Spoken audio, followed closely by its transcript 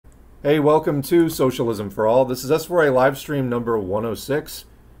Hey, welcome to Socialism for All. This is S4A Livestream number 106,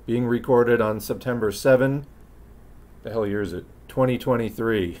 being recorded on September 7. The hell year is it?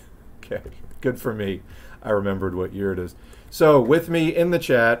 2023. Okay, good for me. I remembered what year it is. So, with me in the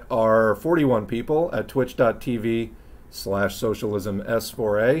chat are 41 people at twitch.tv/socialism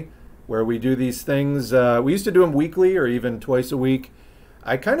S4A, where we do these things. We used to do them weekly or even twice a week.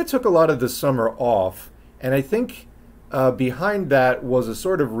 I kind of took a lot of the summer off, and I think behind that was a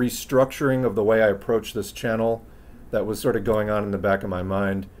sort of restructuring of the way I approach this channel that was sort of going on in the back of my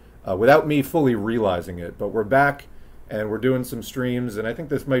mind without me fully realizing it. But we're back and we're doing some streams, and I think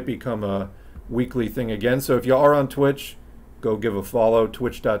this might become a weekly thing again. So if you are on Twitch, go give a follow,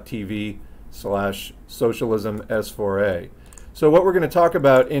 twitch.tv/socialism S4A. So what we're going to talk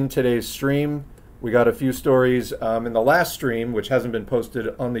about in today's stream, we got a few stories. In the last stream, which hasn't been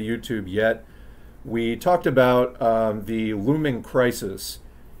posted on the YouTube yet, we talked about the looming crisis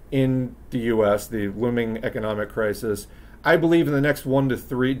in the U.S., the looming economic crisis. I believe in the next 1 to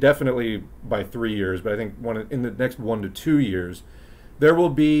 3, definitely by 3 years, but I think in the next 1 to 2 years, there will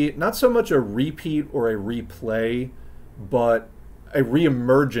be not so much a repeat or a replay, but a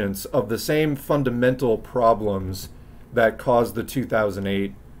reemergence of the same fundamental problems that caused the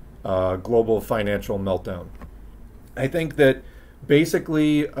 2008 global financial meltdown. I think that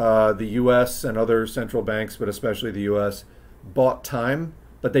basically, the U.S. and other central banks, but especially the U.S., bought time,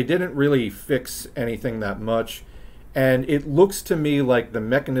 but they didn't really fix anything that much. And it looks to me like the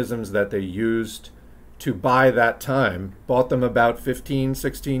mechanisms that they used to buy that time bought them about 15,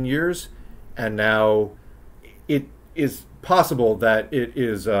 16 years. And now it is possible that it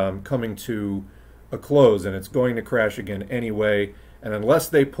is coming to a close and it's going to crash again anyway. And unless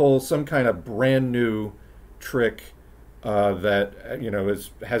they pull some kind of brand new trick that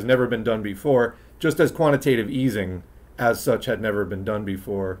has never been done before, just as quantitative easing as such had never been done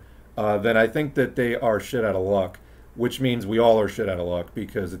before, then I think that they are shit out of luck, which means we all are shit out of luck,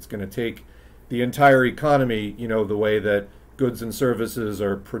 because it's going to take the entire economy, the way that goods and services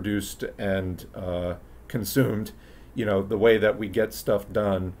are produced and consumed, the way that we get stuff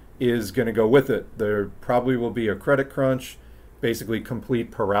done is going to go with it. There probably will be a credit crunch, basically complete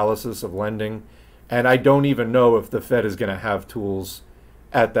paralysis of lending. And I don't even know if the Fed is going to have tools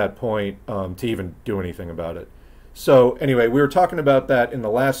at that point to even do anything about it. So anyway, we were talking about that in the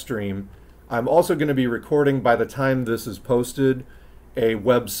last stream. I'm also going to be recording, by the time this is posted, a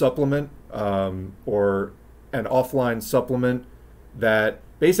web supplement or an offline supplement that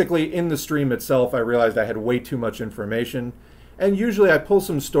basically in the stream itself, I realized I had way too much information. And usually I pull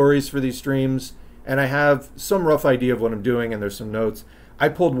some stories for these streams and I have some rough idea of what I'm doing and there's some notes. I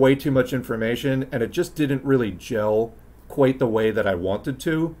pulled way too much information, and it just didn't really gel quite the way that I wanted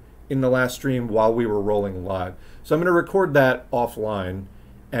to in the last stream while we were rolling live. So I'm going to record that offline,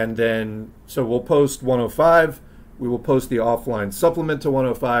 and then, so we'll post 105. We will post the offline supplement to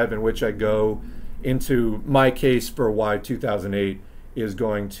 105, in which I go into my case for why 2008 is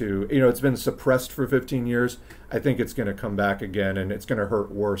going to, it's been suppressed for 15 years. I think it's going to come back again, and it's going to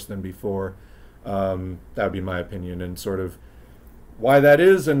hurt worse than before. That would be my opinion, and sort of why that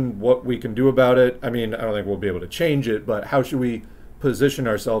is and what we can do about it. I mean, I don't think we'll be able to change it, but how should we position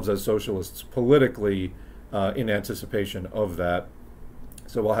ourselves as socialists politically in anticipation of that?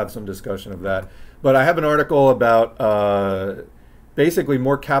 So we'll have some discussion of that. But I have an article about basically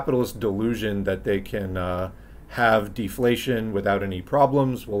more capitalist delusion that they can have deflation without any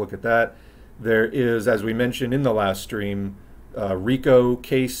problems. We'll look at that. There is, as we mentioned in the last stream, RICO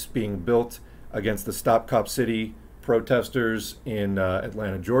case being built against the Stop Cop City protesters in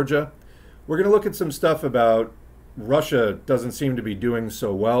Atlanta, Georgia. We're going to look at some stuff about Russia doesn't seem to be doing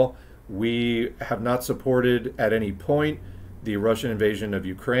so well. We have not supported at any point the Russian invasion of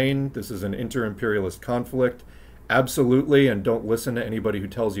Ukraine. This is an inter-imperialist conflict. Absolutely, and don't listen to anybody who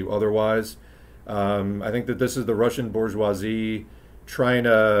tells you otherwise. I think that this is the Russian bourgeoisie trying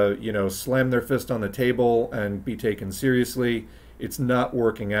to, slam their fist on the table and be taken seriously. It's not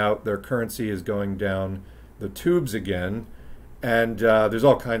working out. Their currency is going down the tubes again, and there's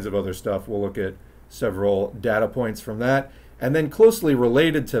all kinds of other stuff. We'll look at several data points from that, and then closely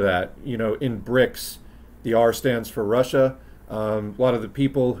related to that, in BRICS, the R stands for Russia. A lot of the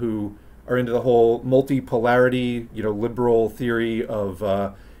people who are into the whole multipolarity, liberal theory of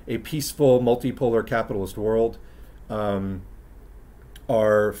a peaceful multipolar capitalist world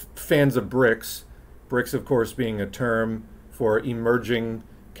are fans of BRICS. BRICS, of course, being a term for emerging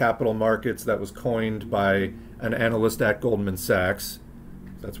capital markets that was coined by an analyst at Goldman Sachs.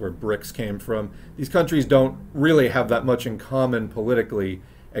 That's where BRICS came from. These countries don't really have that much in common politically,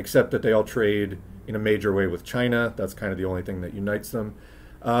 except that they all trade in a major way with China. That's kind of the only thing that unites them.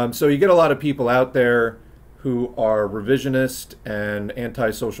 So you get a lot of people out there who are revisionist and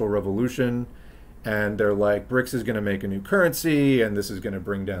anti-social revolution, and they're like, BRICS is going to make a new currency, and this is going to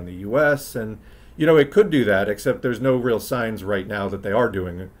bring down the U.S., and, you know, it could do that, except there's no real signs right now that they are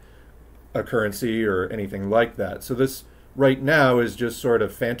doing a currency or anything like that. So this right now is just sort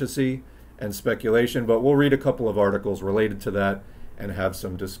of fantasy and speculation, but we'll read a couple of articles related to that and have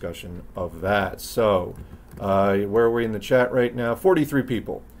some discussion of that. So where are we in the chat right now? 43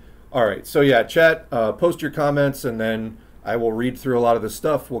 people. All right, so yeah, chat, post your comments, and then I will read through a lot of the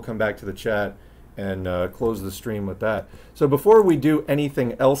stuff. We'll come back to the chat and close the stream with that. So before we do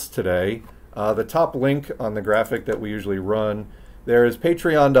anything else today, the top link on the graphic that we usually run, there is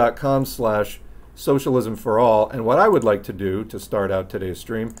patreon.com/socialismforall. And what I would like to do to start out today's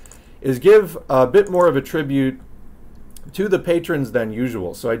stream is give a bit more of a tribute to the patrons than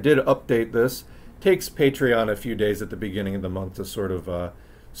usual. So I did update this. Takes Patreon a few days at the beginning of the month to sort of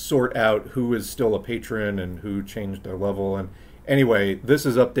sort out who is still a patron and who changed their level. And anyway, this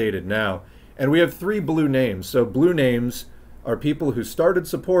is updated now. And we have 3 blue names. So blue names are people who started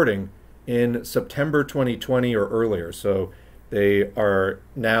supporting in September 2020 or earlier. So they are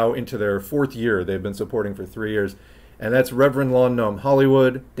now into their 4th year. They've been supporting for 3 years. And that's Reverend Lawn Gnome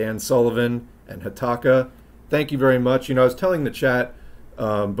Hollywood, Dan Sullivan, and Hataka. Thank you very much. You know, I was telling the chat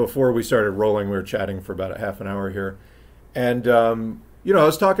before we started rolling, we were chatting for about a half an hour here. And, you know, I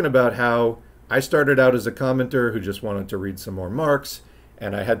was talking about how I started out as a commenter who just wanted to read some more Marx,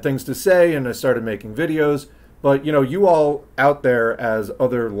 and I had things to say, and I started making videos. But, you know, you all out there as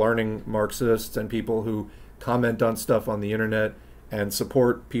other learning Marxists and people who comment on stuff on the internet and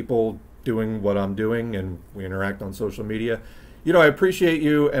support people doing what I'm doing, and we interact on social media, you know, I appreciate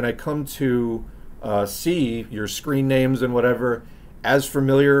you, and I come to see your screen names and whatever as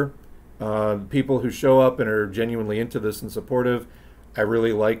familiar. People who show up and are genuinely into this and supportive, I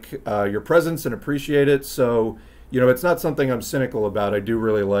really like your presence and appreciate it. So, you know, it's not something I'm cynical about. I do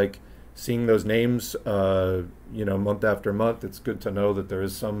really like seeing those names, you know, month after month. It's good to know that there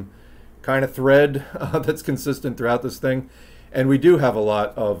is some kind of thread that's consistent throughout this thing. And we do have a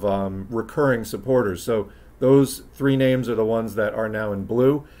lot of recurring supporters. So those 3 names are the ones that are now in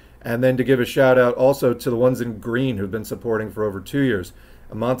blue. And then to give a shout out also to the ones in green who've been supporting for over 2 years.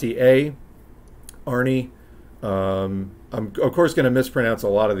 Monty A, Arnie. I'm of course going to mispronounce a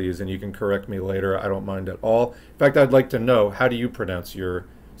lot of these, and you can correct me later. I don't mind at all. In fact, I'd like to know, how do you pronounce your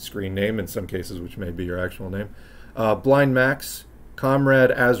screen name in some cases, which may be your actual name? Blind Max,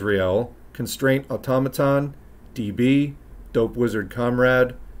 Comrade Azrael, Constraint Automaton, DB, Dope Wizard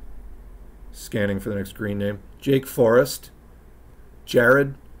Comrade, scanning for the next green name, Jake Forrest,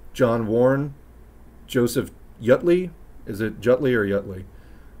 Jared, John Warren, Joseph Yutley, is it Jutley or Yutley?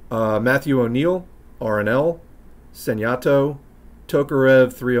 Matthew O'Neill, RNL, Senyato,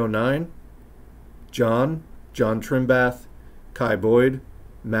 Tokarev 309, John Trimbath, Kai Boyd,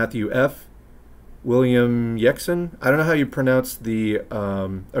 Matthew F., William Yexen. I don't know how you pronounce the,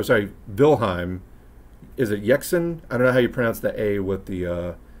 oh sorry, Wilhelm. Is it Yexen? I don't know how you pronounce the A with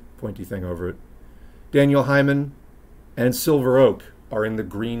the pointy thing over it. Daniel Hyman and Silver Oak are in the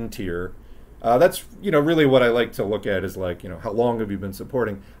green tier. That's, you know, really what I like to look at is like, you know, how long have you been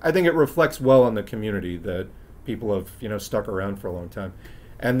supporting? I think it reflects well on the community that people have, you know, stuck around for a long time.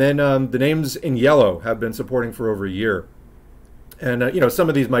 And then the names in yellow have been supporting for over a year. And, you know, some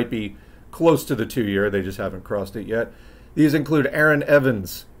of these might be close to the 2 year. They just haven't crossed it yet. These include Aaron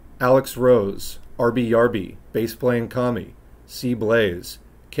Evans, Alex Rose, RB Yarby, Bass Playing Commie, C Blaze,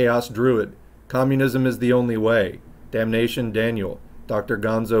 Chaos Druid, Communism is the Only Way, Damnation Daniel, Dr.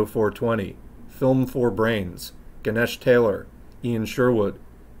 Gonzo 420, Film 4 Brains, Ganesh Taylor, Ian Sherwood,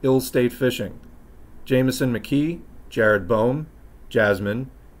 Ill State Fishing, Jameson McKee, Jared Bohm,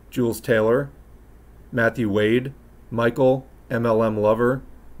 Jasmine, Jules Taylor, Matthew Wade, Michael, MLM Lover,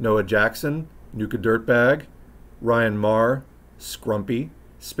 Noah Jackson, Nuka Dirtbag, Ryan Marr, Scrumpy,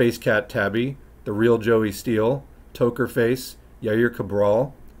 Space Cat Tabby, The Real Joey Steele, Tokerface, Yair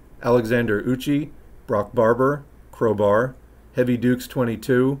Cabral, Alexander Uchi, Brock Barber, Crowbar, Heavy Dukes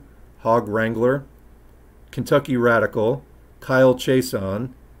 22, Hog Wrangler, Kentucky Radical, Kyle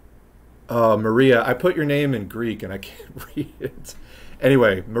Chason, Maria. I put your name in Greek and I can't read it.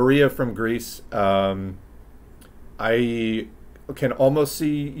 Anyway, Maria from Greece. I can almost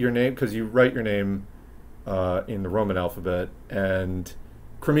see your name because you write your name in the Roman alphabet. And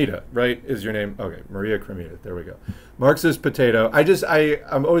Cremita, right, is your name? Okay, Maria Cremita. There we go. Marxist Potato.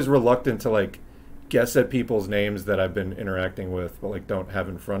 I'm always reluctant to like guess at people's names that I've been interacting with, but like don't have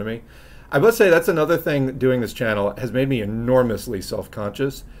in front of me. I must say that's another thing doing this channel has made me enormously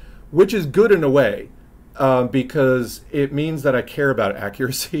self-conscious, which is good in a way. because it means that I care about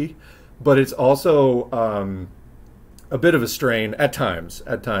accuracy, but it's also a bit of a strain at times.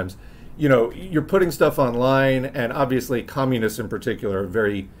 At times, you know, you're putting stuff online, and obviously communists in particular are a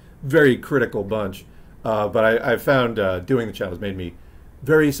very, very critical bunch. But I found doing the channel has made me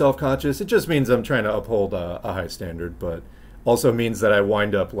very self-conscious. It just means I'm trying to uphold a high standard, but also means that I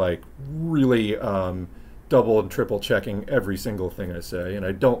wind up like really double and triple checking every single thing I say. And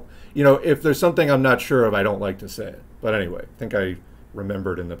I don't, you know, if there's something I'm not sure of, I don't like to say it. But anyway, I think I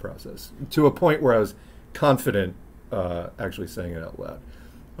remembered in the process to a point where I was confident actually saying it out loud.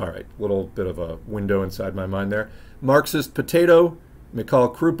 All right, little bit of a window inside my mind there. Marxist Potato,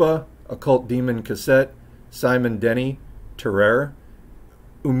 Mikhail Krupa, Occult Demon Cassette, Simon Denny, Terrer,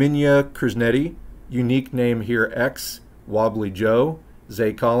 Uminia Krzneti, Unique Name Here X, Wobbly Joe,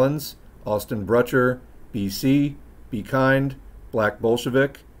 Zay Collins, Austin Brutcher, BC, Be Kind, Black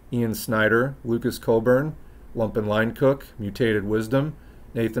Bolshevik, Ian Snyder, Lucas Colburn, Lumpen Line Cook, Mutated Wisdom,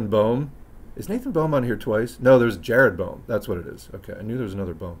 Nathan Bohm. Is Nathan Bohm on here twice? No, there's Jared Bohm. That's what it is. Okay, I knew there was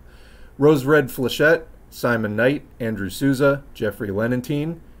another Bohm. Rose Red Flechette, Simon Knight, Andrew Souza, Jeffrey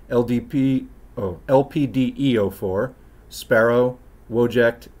Lenantine, LPDE04, Sparrow,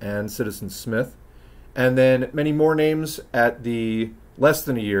 Woject, and Citizen Smith. And then many more names at the less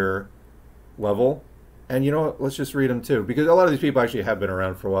than a year level. And you know what? Let's just read them too, because a lot of these people actually have been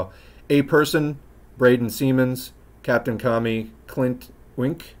around for a while. A Person, Braden Siemens, Captain Kami, Clint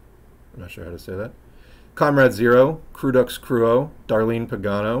Wink, I'm not sure how to say that, Comrade Zero, Crudux Cruo, Darlene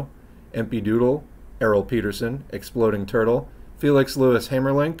Pagano, MP Doodle, Errol Peterson, Exploding Turtle, Felix Lewis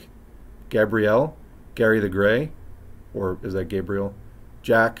Hamerlink, Gabrielle, Gary the Gray, or is that Gabriel?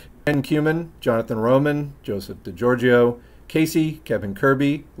 Jack, Ben Cumin, Jonathan Roman, Joseph DeGiorgio, Casey, Kevin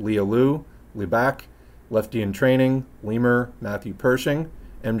Kirby, Leah Liu, Libak, Lefty in Training, Lemur, Matthew Pershing,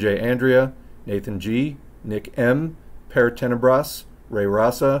 MJ Andrea, Nathan G, Nick M, Per Tenebras, Ray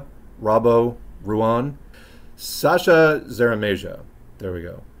Rasa, Robbo, Ruan, Sasha Zarameja, there we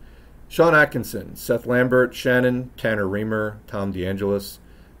go, Sean Atkinson, Seth Lambert, Shannon, Tanner Reamer, Tom DeAngelis,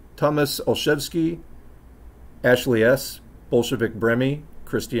 Thomas Olszewski, Ashley S., Bolshevik Bremy,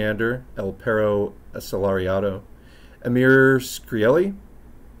 Christiander, El Perro Assalariado, Amir Scrielli,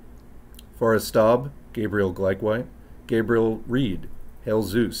 Forrest Staub, Gabriel Gleikwhite, Gabriel Reed, Hail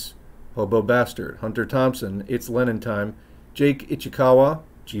Zeus, Hobo Bastard, Hunter Thompson, It's Lennon Time, Jake Ichikawa,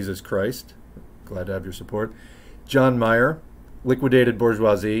 Jesus Christ, glad to have your support, John Meyer, Liquidated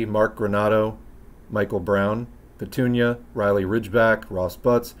Bourgeoisie, Mark Granado, Michael Brown, Petunia, Riley Ridgeback, Ross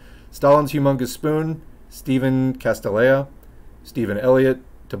Butts, Stalin's Humongous Spoon, Stephen Castellea, Stephen Elliott,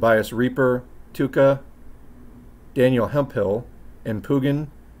 Tobias Reaper, Tuca, Daniel Hemphill, M. Pugin,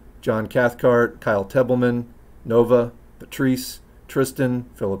 John Cathcart, Kyle Tebelman, Nova, Patrice, Tristan,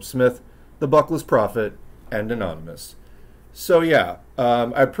 Philip Smith, The Buckless Prophet, and Anonymous. So yeah,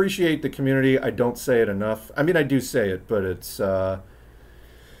 I appreciate the community. I don't say it enough. I mean, I do say it, but it's,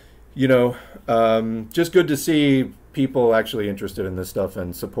 you know, just good to see people actually interested in this stuff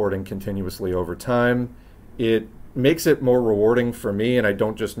and supporting continuously over time. It makes it more rewarding for me, and I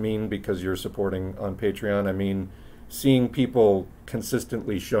don't just mean because you're supporting on Patreon. I mean, seeing people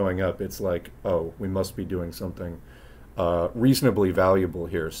consistently showing up, it's like, oh, we must be doing something reasonably valuable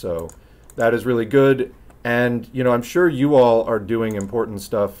here. So that is really good. And, you know, I'm sure you all are doing important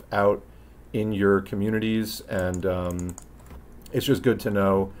stuff out in your communities, and it's just good to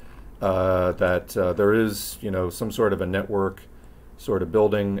know that there is, you know, some sort of a network sort of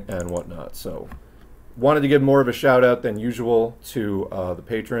building and whatnot. So wanted to give more of a shout out than usual to the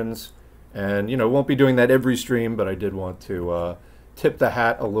patrons. And, you know, won't be doing that every stream, but I did want to tip the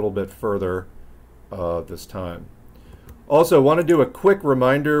hat a little bit further this time. Also, want to do a quick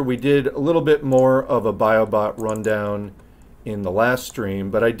reminder. We did a little bit more of a BioBot rundown in the last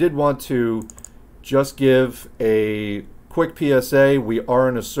stream, but I did want to just give a quick PSA. We are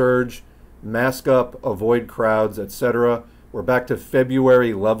in a surge. Mask up, avoid crowds, etc. We're back to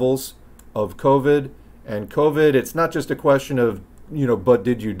February levels of COVID. And COVID, it's not just a question of, you know, but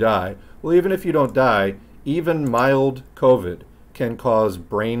did you die? Well, even if you don't die, even mild COVID can cause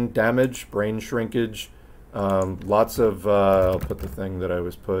brain damage, brain shrinkage, lots of, I'll put the thing that I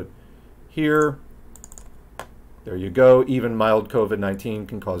was put here. There you go. Even mild COVID-19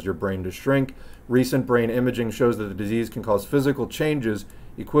 can cause your brain to shrink. Recent brain imaging shows that the disease can cause physical changes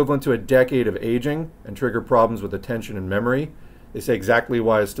equivalent to a decade of aging and trigger problems with attention and memory. They say exactly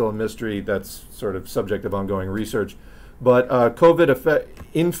why is still a mystery. That's sort of subject of ongoing research. But COVID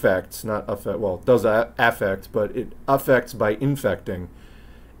infects, not affect, well, it does affect, but it affects by infecting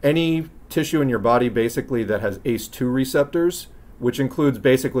any tissue in your body basically that has ACE2 receptors, which includes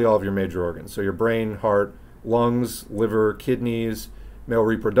basically all of your major organs. So your brain, heart, lungs, liver, kidneys, male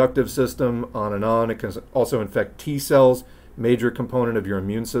reproductive system, on and on. It can also infect T cells, major component of your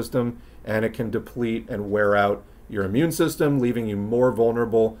immune system, and it can deplete and wear out your immune system, leaving you more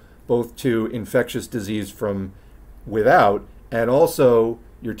vulnerable both to infectious disease from without, and also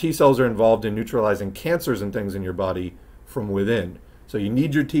your T cells are involved in neutralizing cancers and things in your body from within. So you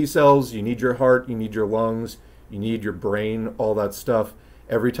need your T cells, you need your heart, you need your lungs, you need your brain, all that stuff.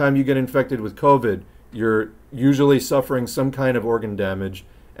 Every time you get infected with COVID, you're usually suffering some kind of organ damage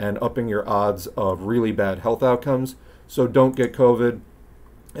and upping your odds of really bad health outcomes. So don't get COVID.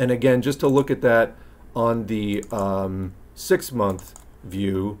 And again, just to look at that on the 6-month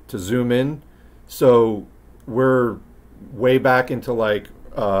view, to zoom in. So we're way back into like,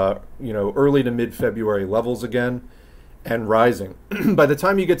 early to mid-February levels again and rising. By the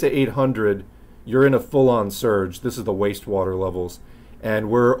time you get to 800, you're in a full-on surge. This is the wastewater levels. And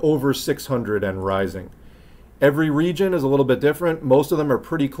we're over 600 and rising. Every region is a little bit different. Most of them are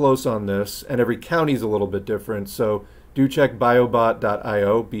pretty close on this, and every county is a little bit different. So do check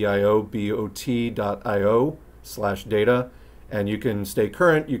biobot.io, biobot.io/data, and you can stay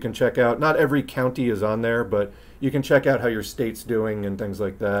current. You can check out, not every county is on there, but you can check out how your state's doing and things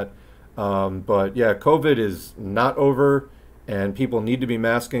like that. But yeah, COVID is not over, and people need to be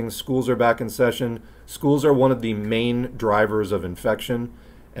masking. Schools are back in session. Schools are one of the main drivers of infection,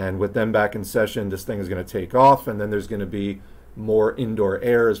 and with them back in session, this thing is going to take off, and then there's going to be more indoor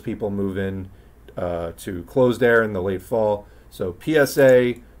air as people move in to closed air in the late fall. So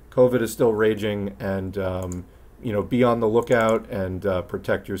PSA, COVID is still raging, and be on the lookout and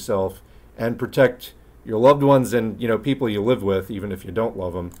protect yourself and protect your loved ones and people you live with, even if you don't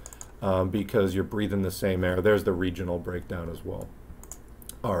love them, because you're breathing the same air. There's the regional breakdown as well.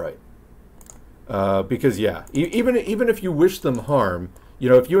 All right, because yeah, even if you wish them harm,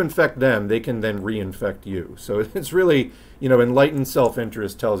 if you infect them, they can then reinfect you. So it's really, enlightened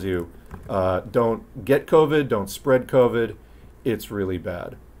self-interest tells you, don't get COVID, don't spread COVID. It's really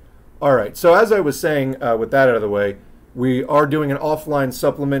bad. All right, so as I was saying, with that out of the way, we are doing an offline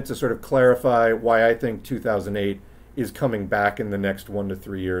supplement to sort of clarify why I think 2008 is coming back in the next 1 to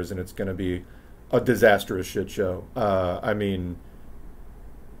 3 years, and it's going to be a disastrous shit show.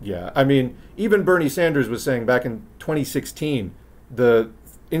 Even Bernie Sanders was saying back in 2016, the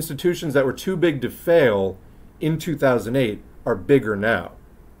institutions that were too big to fail in 2008 are bigger now.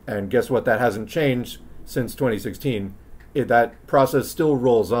 And guess what? That hasn't changed since 2016. That process still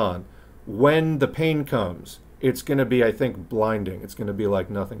rolls on. When the pain comes, it's going to be, I think, blinding. It's going to be like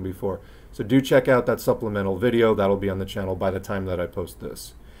nothing before. So do check out that supplemental video. That'll be on the channel by the time that I post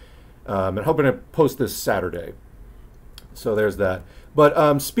this. And hoping to post this Saturday. So there's that.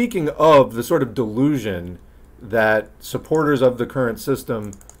 But speaking of the sort of delusion that supporters of the current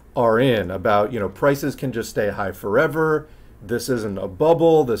system are in about, prices can just stay high forever. This isn't a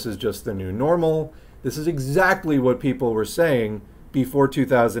bubble. This is just the new normal. This is exactly what people were saying before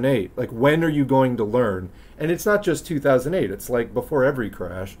 2008. Like, when are you going to learn? And it's not just 2008. It's like before every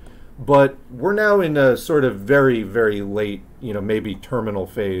crash. But we're now in a sort of very, very late, maybe terminal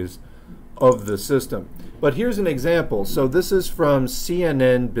phase of the system. But here's an example. So this is from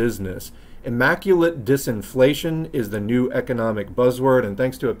CNN Business. Immaculate disinflation is the new economic buzzword, and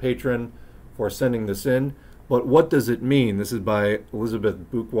thanks to a patron for sending this in. But what does it mean? This is by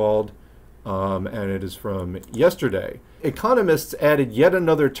Elizabeth Buchwald, and it is from yesterday. Economists added yet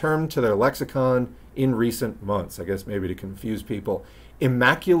another term to their lexicon in recent months, I guess maybe to confuse people.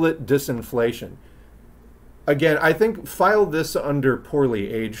 Immaculate disinflation. Again, I think file this under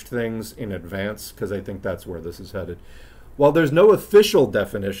poorly aged things in advance, because I think that's where this is headed. While there's no official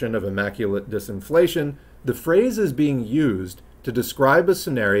definition of immaculate disinflation, the phrase is being used to describe a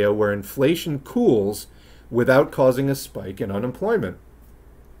scenario where inflation cools without causing a spike in unemployment.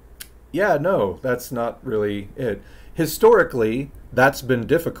 Yeah, no, that's not really it. Historically, that's been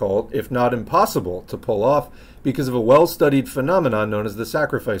difficult, if not impossible, to pull off because of a well-studied phenomenon known as the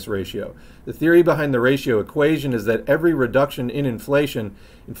sacrifice ratio. The theory behind the ratio equation is that every reduction in inflation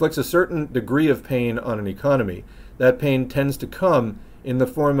inflicts a certain degree of pain on an economy. That pain tends to come in the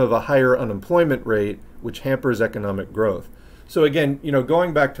form of a higher unemployment rate, which hampers economic growth. So again,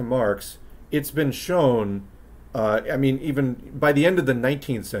 going back to Marx, it's been shown, even by the end of the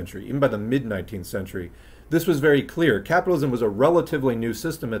 19th century, even by the mid-19th century, this was very clear. Capitalism was a relatively new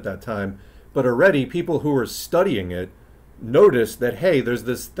system at that time, but already people who were studying it noticed that, hey, there's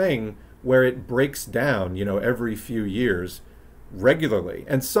this thing where it breaks down, every few years regularly.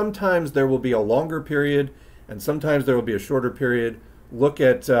 And sometimes there will be a longer period, and sometimes there will be a shorter period. Look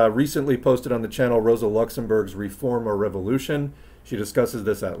at recently posted on the channel Rosa Luxemburg's Reform or Revolution. She discusses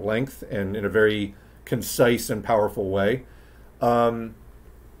this at length and in a very concise and powerful way.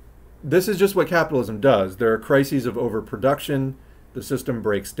 This is just what capitalism does. There are crises of overproduction. The system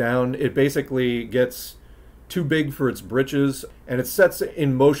breaks down. It basically gets too big for its britches, and it sets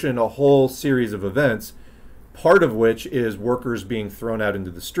in motion a whole series of events, part of which is workers being thrown out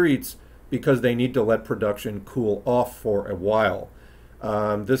into the streets because they need to let production cool off for a while.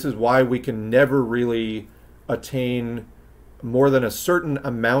 This is why we can never really attain more than a certain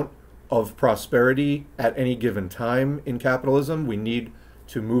amount of prosperity at any given time in capitalism. We need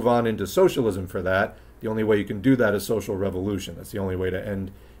to move on into socialism for that. The only way you can do that is social revolution. That's the only way to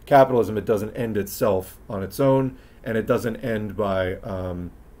end capitalism. It doesn't end itself on its own, and it doesn't end by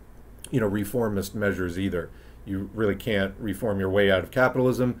reformist measures either. You really can't reform your way out of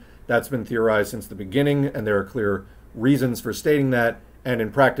capitalism. That's been theorized since the beginning, and there are clear reasons for stating that, and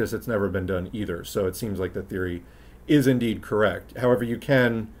in practice it's never been done either. So it seems like the theory is indeed correct. However, you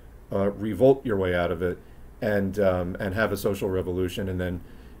can revolt your way out of it and have a social revolution and then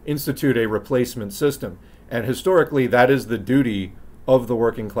institute a replacement system. And historically, that is the duty of the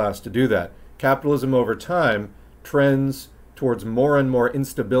working class to do that. Capitalism over time trends towards more and more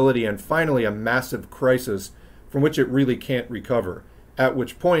instability and finally a massive crisis from which it really can't recover. At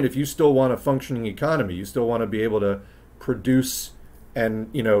which point, if you still want a functioning economy, you still want to be able to produce and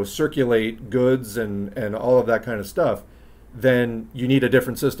circulate goods and all of that kind of stuff, then you need a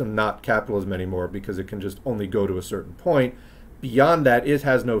different system, not capitalism anymore, because it can just only go to a certain point. Beyond that, it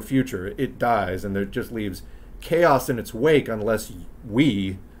has no future. It dies, and it just leaves chaos in its wake unless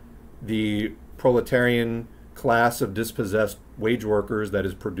we, the proletarian class of dispossessed wage workers that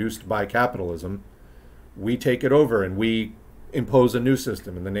is produced by capitalism, we take it over and we impose a new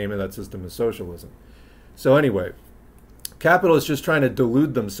system, and the name of that system is socialism. So anyway, capitalists just trying to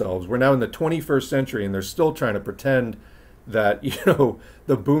delude themselves. We're now in the 21st century, and they're still trying to pretend that,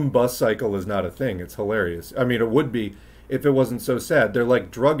 the boom-bust cycle is not a thing. It's hilarious. I mean, it would be if it wasn't so sad. They're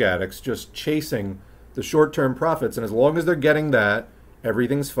like drug addicts just chasing the short-term profits, and as long as they're getting that,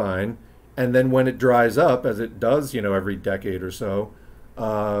 everything's fine. And then when it dries up, as it does, every decade or so,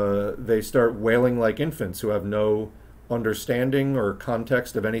 they start wailing like infants who have no understanding or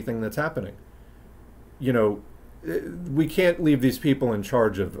context of anything that's happening. We can't leave these people in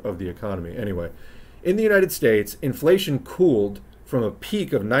charge of the economy. Anyway, in the United States, inflation cooled from a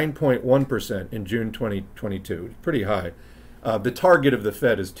peak of 9.1% in June 2022. Pretty high. The target of the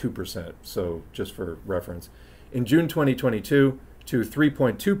Fed is 2%, so just for reference. In June 2022 to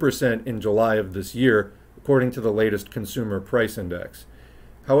 3.2% in July of this year, according to the latest Consumer Price Index.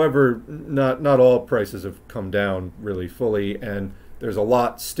 However, not all prices have come down really fully, and there's a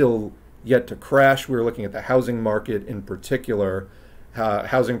lot still yet to crash. We're looking at the housing market in particular.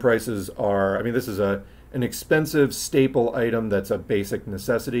 Housing prices are, this is an expensive staple item that's a basic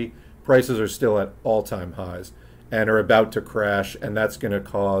necessity. Prices are still at all-time highs and are about to crash, and that's going to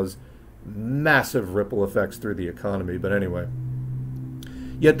cause massive ripple effects through the economy. But anyway,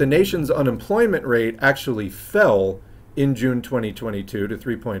 yet the nation's unemployment rate actually fell in June 2022 to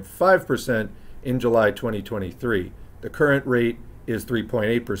 3.5% in July 2023. The current rate is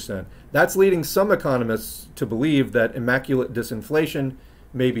 3.8%. That's leading some economists to believe that immaculate disinflation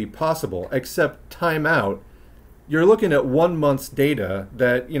may be possible, except time out. You're looking at 1 month's data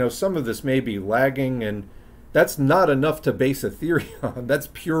that, some of this may be lagging, and that's not enough to base a theory on. That's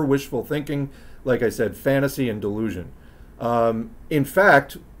pure wishful thinking, like I said, fantasy and delusion. In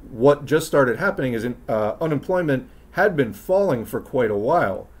fact, what just started happening is unemployment had been falling for quite a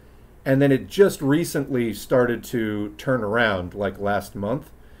while, and then it just recently started to turn around, like last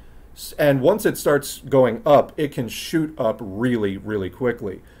month. And once it starts going up, it can shoot up really, really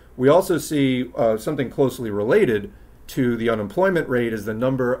quickly. We also see something closely related to the unemployment rate is the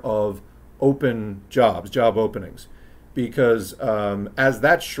number of open jobs, job openings. Because as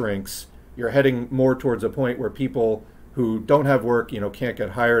that shrinks, you're heading more towards a point where people who don't have work, can't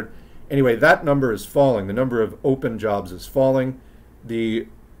get hired. Anyway, that number is falling. The number of open jobs is falling. The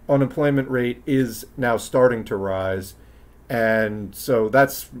unemployment rate is now starting to rise. And so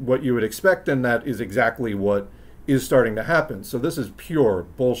that's what you would expect, and that is exactly what is starting to happen. So this is pure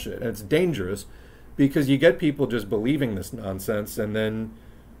bullshit, and it's dangerous because you get people just believing this nonsense, and then,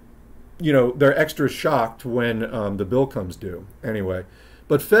 they're extra shocked when the bill comes due. Anyway,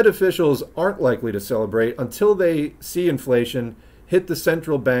 but Fed officials aren't likely to celebrate until they see inflation hit the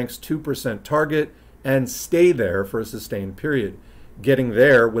central bank's 2% target and stay there for a sustained period. Getting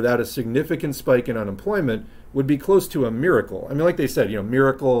there without a significant spike in unemployment would be close to a miracle. Like they said,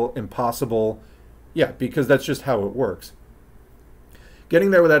 miracle, impossible. Yeah, because that's just how it works.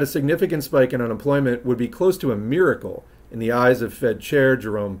 Getting there without a significant spike in unemployment would be close to a miracle, in the eyes of Fed Chair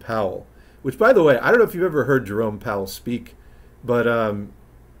Jerome Powell. Which, by the way, I don't know if you've ever heard Jerome Powell speak, but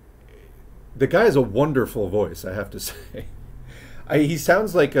the guy has a wonderful voice, I have to say. He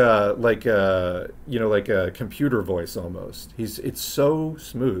sounds like a computer voice almost. It's so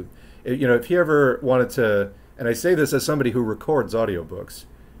smooth. If he ever wanted to, and I say this as somebody who records audiobooks,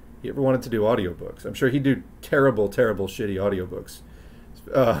 he ever wanted to do audiobooks, I'm sure he'd do terrible, terrible, shitty audiobooks.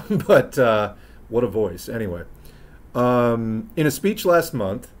 But what a voice. Anyway, in a speech last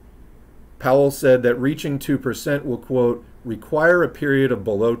month, Powell said that reaching 2% will, quote, require a period of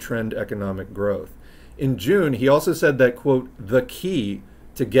below-trend economic growth. In June, he also said that, quote, the key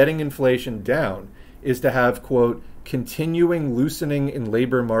to getting inflation down is to have, quote, continuing loosening in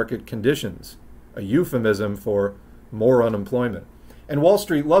labor market conditions, a euphemism for more unemployment. And Wall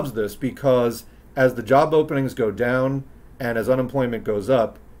Street loves this because as the job openings go down and as unemployment goes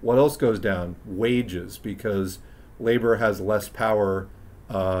up, what else goes down? Wages, because labor has less power,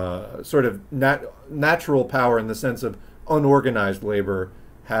 sort of natural power in the sense of unorganized labor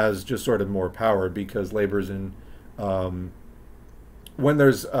has just sort of more power because labor's in, when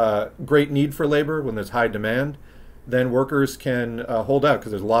there's great need for labor, when there's high demand, then workers can hold out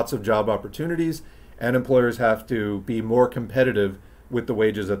because there's lots of job opportunities and employers have to be more competitive with the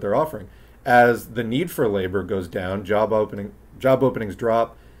wages that they're offering. As the need for labor goes down, job openings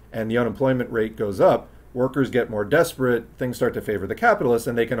drop, and the unemployment rate goes up, workers get more desperate, things start to favor the capitalists,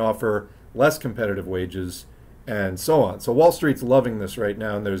 and they can offer less competitive wages, and so on. So Wall Street's loving this right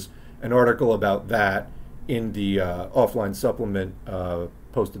now, and there's an article about that in the offline supplement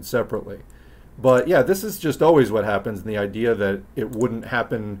posted separately. But yeah, this is just always what happens, and the idea that it wouldn't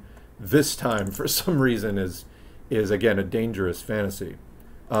happen this time for some reason is again, a dangerous fantasy.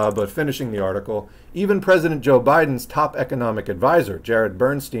 But finishing the article, even President Joe Biden's top economic advisor, Jared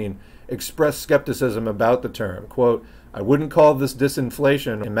Bernstein, expressed skepticism about the term. Quote, I wouldn't call this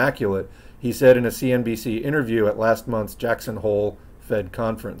disinflation immaculate, he said in a CNBC interview at last month's Jackson Hole Fed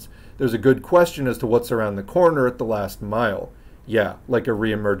conference. There's a good question as to what's around the corner at the last mile. Yeah, like a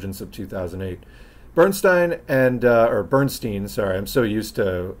reemergence of 2008. Bernstein, sorry, I'm so used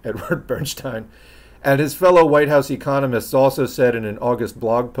to Edward Bernstein, and his fellow White House economists also said in an August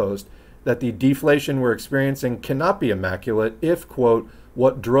blog post that the deflation we're experiencing cannot be immaculate if, quote,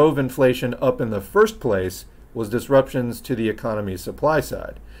 what drove inflation up in the first place was disruptions to the economy's supply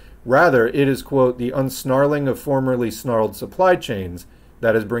side. Rather, it is, quote, the unsnarling of formerly snarled supply chains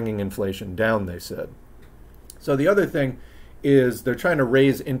that is bringing inflation down, they said. So the other thing is they're trying to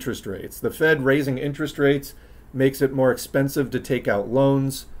raise interest rates. The Fed raising interest rates makes it more expensive to take out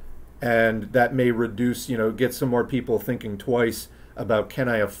loans, and that may reduce, get some more people thinking twice about, can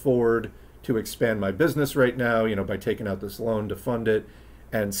I afford to expand my business right now, by taking out this loan to fund it,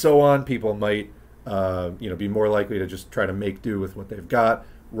 and so on. People might, be more likely to just try to make do with what they've got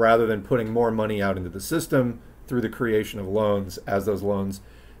rather than putting more money out into the system through the creation of loans as those loans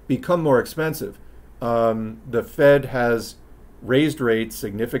become more expensive. The Fed has raised rates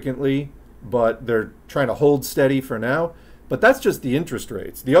significantly, but they're trying to hold steady for now. But that's just the interest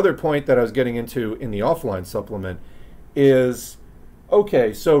rates. The other point that I was getting into in the offline supplement is,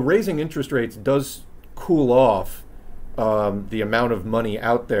 okay, so raising interest rates does cool off the amount of money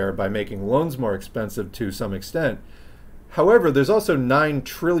out there by making loans more expensive to some extent. However, there's also $9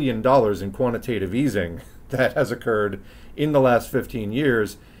 trillion in quantitative easing that has occurred in the last 15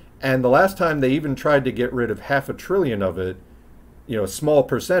 years. And the last time they even tried to get rid of $500 billion of it, a small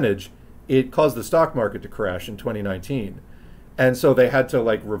percentage, it caused the stock market to crash in 2019. And so they had to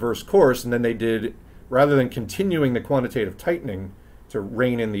reverse course, and then they did, rather than continuing the quantitative tightening to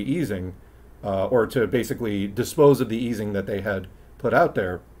rein in the easing, or to basically dispose of the easing that they had put out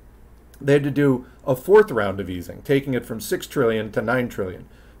there, they had to do a fourth round of easing, taking it from $6 trillion to $9 trillion.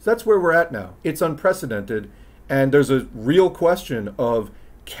 So that's where we're at now. It's unprecedented, and there's a real question of,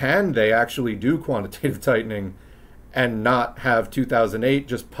 can they actually do quantitative tightening and not have 2008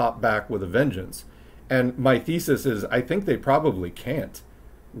 just pop back with a vengeance? And my thesis is, I think they probably can't,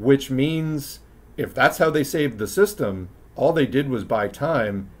 which means if that's how they saved the system, all they did was buy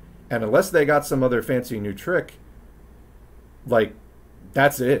time, and unless they got some other fancy new trick,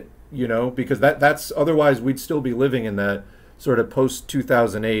 that's it, because that's otherwise we'd still be living in that sort of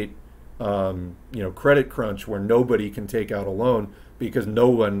post-2008, credit crunch where nobody can take out a loan because no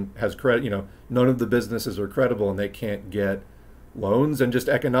one has credit, none of the businesses are credible and they can't get loans, and just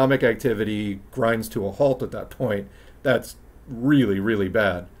economic activity grinds to a halt at that point. That's really, really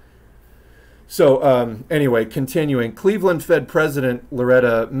bad. So anyway, continuing, Cleveland Fed President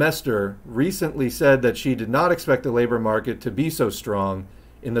Loretta Mester recently said that she did not expect the labor market to be so strong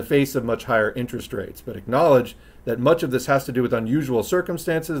in the face of much higher interest rates, but acknowledged that much of this has to do with unusual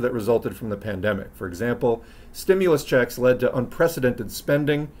circumstances that resulted from the pandemic. For example, stimulus checks led to unprecedented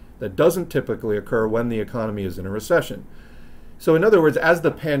spending that doesn't typically occur when the economy is in a recession. So in other words, as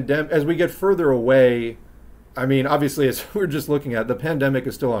we get further away, I mean, obviously, as we're just looking at, the pandemic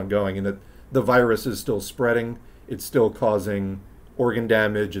is still ongoing and that the virus is still spreading. It's still causing organ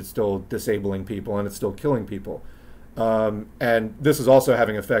damage. It's still disabling people and it's still killing people. And this is also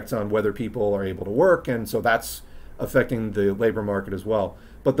having effects on whether people are able to work. And so that's affecting the labor market as well.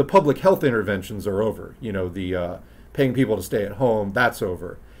 But the public health interventions are over. You know, the paying people to stay at home, that's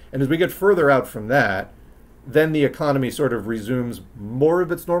over. And as we get further out from that, then the economy sort of resumes more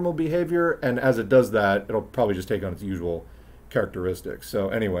of its normal behavior. And as it does that, it'll probably just take on its usual characteristics. So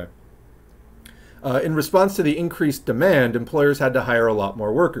anyway, in response to the increased demand, employers had to hire a lot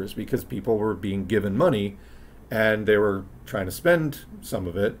more workers because people were being given money and they were trying to spend some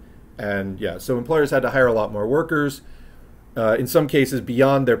of it. And yeah, so employers had to hire a lot more workers, in some cases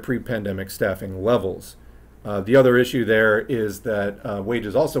beyond their pre-pandemic staffing levels. The other issue there is that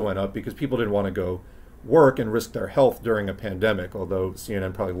wages also went up because people didn't want to go work and risk their health during a pandemic, although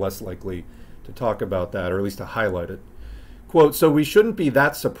CNN probably less likely to talk about that, or at least to highlight it. Quote, so we shouldn't be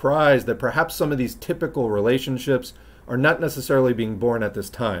that surprised that perhaps some of these typical relationships are not necessarily being born at this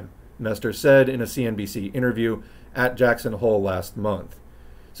time, Mester said in a CNBC interview at Jackson Hole last month.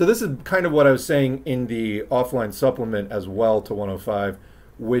 So this is kind of what I was saying in the offline supplement as well to 105,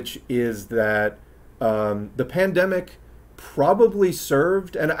 which is that the pandemic probably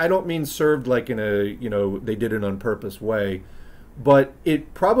served, and I don't mean served like in a, you know, they did it on purpose way, but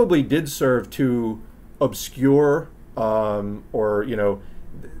it probably did serve to obscure or, you know,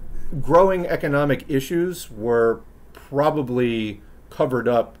 growing economic issues were probably covered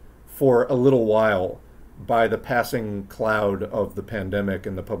up for a little while by the passing cloud of the pandemic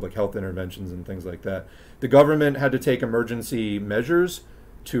and the public health interventions and things like that. The government had to take emergency measures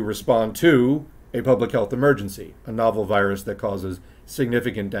to respond to a public health emergency, a novel virus that causes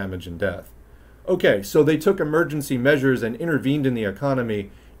significant damage and death. Okay, so they took emergency measures and intervened in the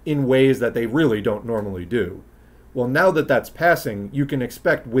economy in ways that they really don't normally do. Well, now that that's passing, you can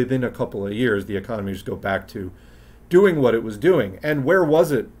expect within a couple of years the economy just go back to doing what it was doing. And where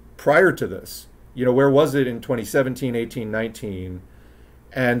was it prior to this? You know, where was it in 2017, 18, 19?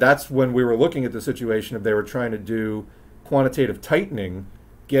 And that's when we were looking at the situation if they were trying to do quantitative tightening,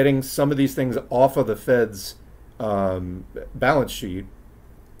 getting some of these things off of the Fed's balance sheet,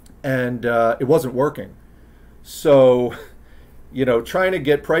 and it wasn't working. So, you know, trying to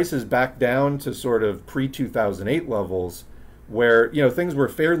get prices back down to sort of pre-2008 levels where, you know, things were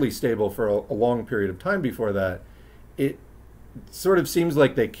fairly stable for a long period of time before that, it sort of seems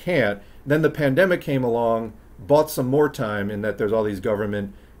like they can't. Then the pandemic came along, bought some more time in that there's all these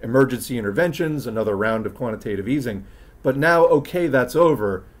government emergency interventions, another round of quantitative easing. But now, okay, that's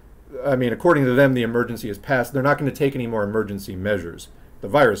over. I mean, according to them, the emergency has passed. They're not going to take any more emergency measures. The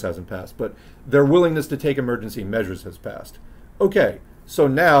virus hasn't passed, but their willingness to take emergency measures has passed. Okay, so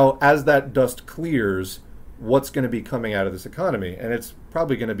now, as that dust clears, what's going to be coming out of this economy? And it's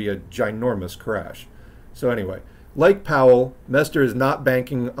probably going to be a ginormous crash. So anyway, like Powell, Mester is not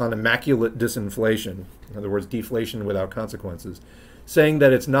banking on immaculate disinflation, in other words, deflation without consequences, saying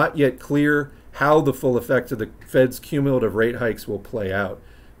that it's not yet clear how the full effects of the Fed's cumulative rate hikes will play out.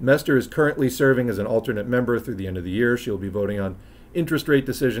 Mester is currently serving as an alternate member through the end of the year. She'll be voting on interest rate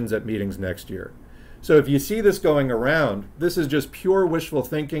decisions at meetings next year. So if you see this going around, this is just pure wishful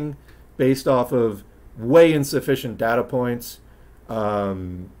thinking based off of way insufficient data points. You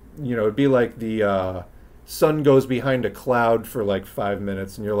know, it'd be like the sun goes behind a cloud for like 5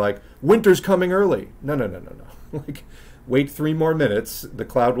 minutes and you're like, winter's coming early. No. Like, wait 3 more minutes, the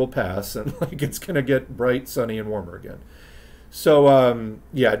cloud will pass and like it's going to get bright, sunny, and warmer again. So,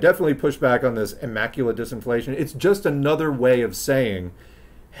 yeah, definitely push back on this immaculate disinflation. It's just another way of saying,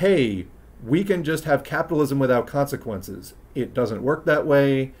 hey, we can just have capitalism without consequences. It doesn't work that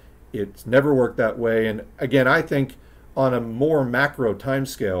way. It's never worked that way. And again, I think on a more macro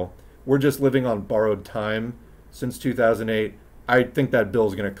timescale, we're just living on borrowed time since 2008. I think that bill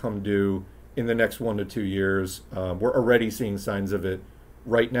is going to come due in the next 1 to 2 years. We're already seeing signs of it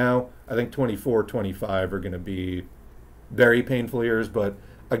right now. I think 24, 25 are going to be very painful years. But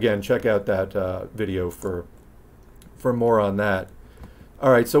again, check out that video for more on that.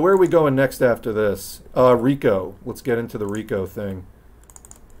 All right, so where are we going next after this? RICO. Let's get into the RICO thing.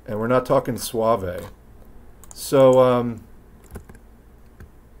 And we're not talking Suave. So,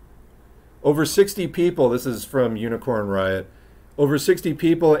 over 60 people, this is from Unicorn Riot, over 60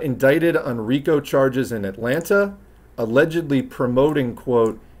 people indicted on RICO charges in Atlanta, allegedly promoting,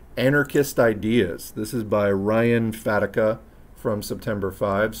 quote, anarchist ideas. This is by Ryan Fatica from September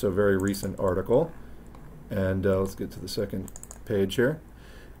 5, so very recent article. And let's get to the second page here.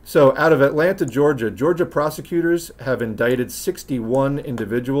 So out of Atlanta, Georgia, Georgia prosecutors have indicted 61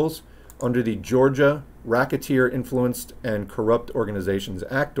 individuals under the Georgia Racketeer Influenced and Corrupt Organizations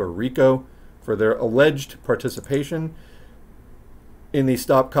Act, or RICO, for their alleged participation in the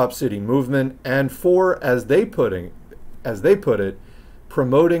Stop Cop City movement and for, as they put it,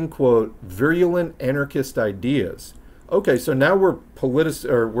 promoting, quote, virulent anarchist ideas. Okay, so now we're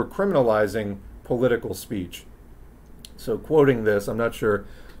criminalizing political speech. So quoting this, I'm not sure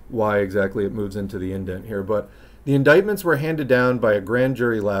why exactly it moves into the indent here, but the indictments were handed down by a grand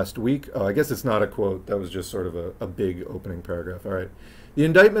jury last week. Oh, I guess it's not a quote. That was just sort of a big opening paragraph. All right. The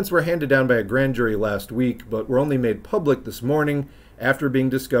indictments were handed down by a grand jury last week, but were only made public this morning after being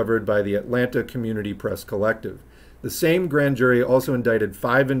discovered by the Atlanta Community Press Collective. The same grand jury also indicted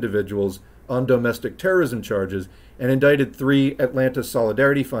 5 individuals on domestic terrorism charges and indicted 3 Atlanta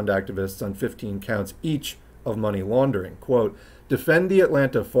Solidarity Fund activists on 15 counts each of money laundering. Quote, Defend the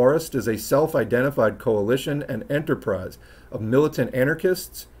Atlanta Forest is a self-identified coalition and enterprise of militant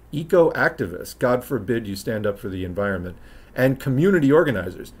anarchists, eco-activists, God forbid you stand up for the environment, and community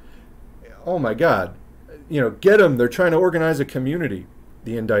organizers. Oh my God, get them, they're trying to organize a community,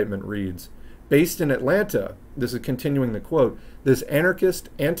 the indictment reads. Based in Atlanta, this is continuing the quote, this anarchist,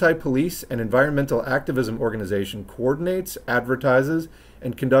 anti-police, and environmental activism organization coordinates, advertises,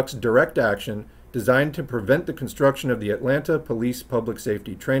 and conducts direct action designed to prevent the construction of the Atlanta Police Public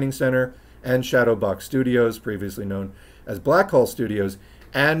Safety Training Center and Shadowbox Studios, previously known as Black Hole Studios,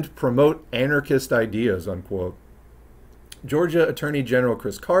 and promote anarchist ideas, unquote. Georgia Attorney General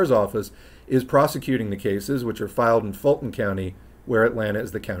Chris Carr's office is prosecuting the cases, which are filed in Fulton County, where Atlanta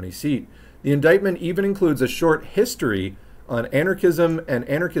is the county seat. The indictment even includes a short history on anarchism and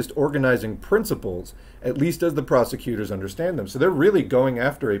anarchist organizing principles, at least as the prosecutors understand them. So they're really going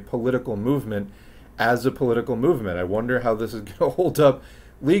after a political movement as a political movement. I wonder how this is going to hold up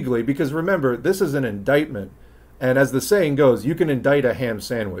legally, because remember, this is an indictment. And as the saying goes, you can indict a ham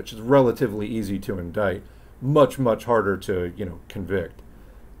sandwich. It's relatively easy to indict. Much, much harder to, convict.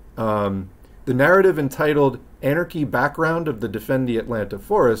 The narrative entitled Anarchy Background of the Defend the Atlanta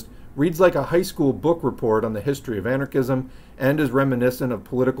Forest reads like a high school book report on the history of anarchism and is reminiscent of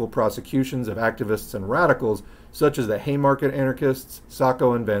political prosecutions of activists and radicals such as the Haymarket anarchists,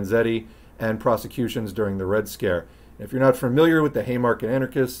 Sacco and Vanzetti, and prosecutions during the Red Scare. And if you're not familiar with the Haymarket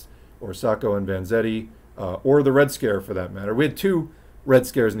anarchists or Sacco and Vanzetti, or the Red Scare for that matter, we had 2 Red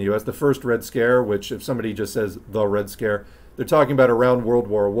Scares in the U.S. The first Red Scare, which if somebody just says the Red Scare, they're talking about around World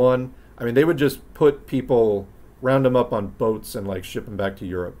War I. I mean, they would just put people, round them up on boats and ship them back to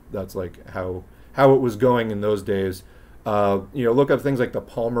Europe. That's how it was going in those days. Look up things like the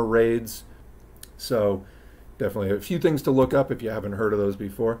Palmer raids. So definitely a few things to look up if you haven't heard of those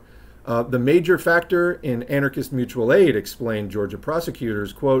before. The major factor in anarchist mutual aid, explained Georgia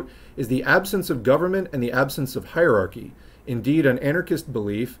prosecutors, quote, is the absence of government and the absence of hierarchy. Indeed, an anarchist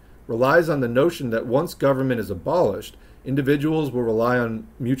belief relies on the notion that once government is abolished, individuals will rely on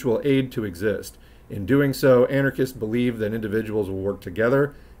mutual aid to exist. In doing so, anarchists believe that individuals will work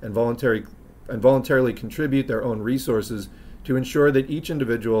together and voluntarily contribute their own resources to ensure that each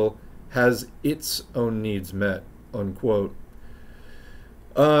individual has its own needs met, unquote.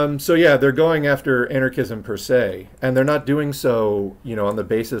 So yeah, they're going after anarchism per se, and they're not doing so, on the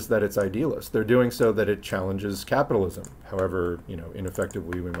basis that it's idealist. They're doing so that it challenges capitalism. However,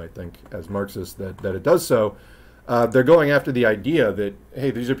 ineffectively we might think as Marxists that it does so. They're going after the idea that,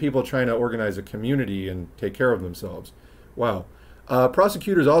 hey, these are people trying to organize a community and take care of themselves. Wow.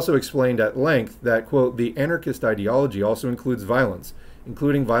 Prosecutors also explained at length that, quote, the anarchist ideology also includes violence,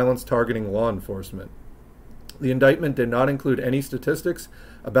 including violence targeting law enforcement. The indictment did not include any statistics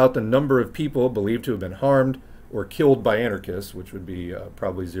about the number of people believed to have been harmed or killed by anarchists, which would be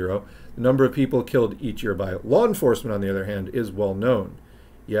probably 0. The number of people killed each year by law enforcement, on the other hand, is well known.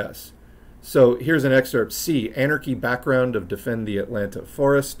 Yes. So here's an excerpt. C, Anarchy Background of Defend the Atlanta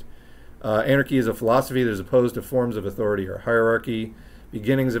Forest. Anarchy is a philosophy that is opposed to forms of authority or hierarchy.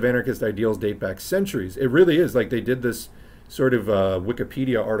 Beginnings of anarchist ideals date back centuries. It really is like they did this sort of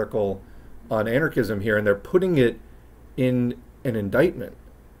Wikipedia article on anarchism here, and they're putting it in an indictment.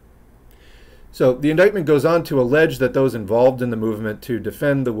 So the indictment goes on to allege that those involved in the movement to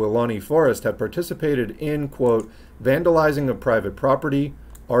defend the Weelaunee Forest have participated in, quote, vandalizing of private property,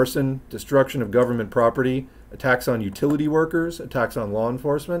 arson, destruction of government property, attacks on utility workers, attacks on law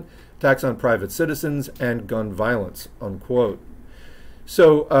enforcement, attacks on private citizens, and gun violence, unquote.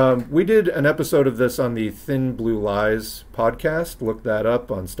 So we did an episode of this on the Thin Blue Lies podcast. Look that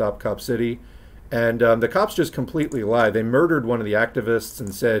up on Stop Cop City. And the cops just completely lied. They murdered one of the activists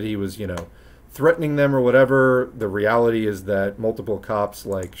and said he was, threatening them or whatever. The reality is that multiple cops,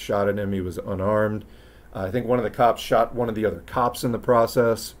 shot at him. He was unarmed. I think one of the cops shot one of the other cops in the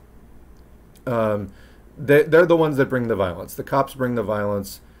process. They're the ones that bring the violence. The cops bring the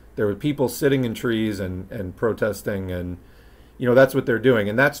violence. There were people sitting in trees and protesting, and that's what they're doing.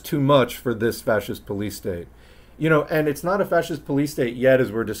 And that's too much for this fascist police state. And it's not a fascist police state yet,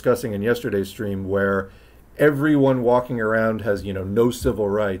 as we're discussing in yesterday's stream, where everyone walking around has, no civil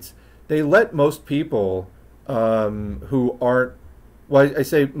rights. They let most people who aren't, well, I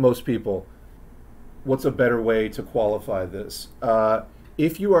say most people. What's a better way to qualify this?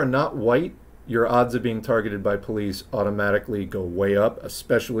 If you are not white, your odds of being targeted by police automatically go way up,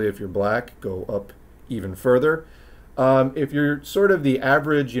 especially if you're black, go up even further. If you're sort of the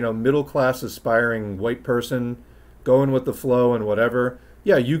average, middle-class aspiring white person going with the flow and whatever,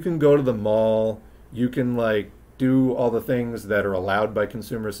 yeah, you can go to the mall, you can do all the things that are allowed by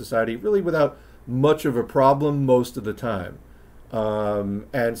consumer society really without much of a problem most of the time.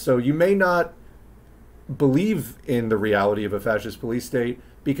 And so you may not believe in the reality of a fascist police state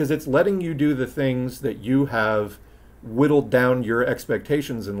because it's letting you do the things that you have whittled down your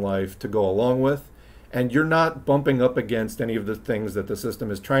expectations in life to go along with, and you're not bumping up against any of the things that the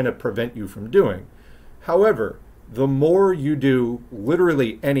system is trying to prevent you from doing. However, the more you do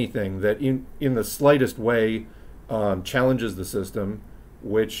literally anything that in the slightest way challenges the system,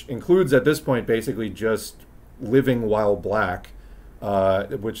 which includes at this point basically just living while black,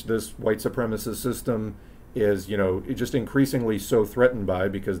 which this white supremacist system is, just increasingly so threatened by,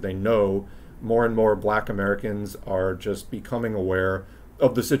 because they know more and more black Americans are just becoming aware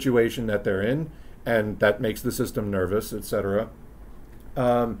of the situation that they're in, and that makes the system nervous, etc.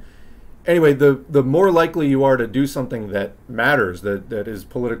 Anyway, the more likely you are to do something that matters, that is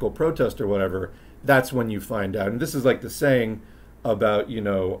political protest or whatever, that's when you find out. And this is like the saying about, you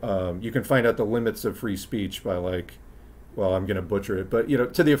can find out the limits of free speech by well, I'm going to butcher it, but,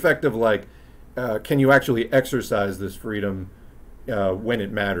 to the effect of can you actually exercise this freedom when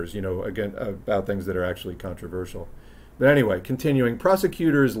it matters, again, about things that are actually controversial. But anyway, continuing,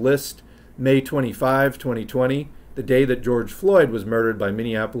 prosecutors list May 25, 2020, the day that George Floyd was murdered by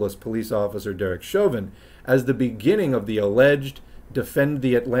Minneapolis police officer Derek Chauvin, as the beginning of the alleged Defend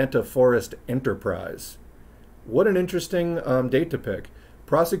the Atlanta Forest enterprise. What an interesting date to pick.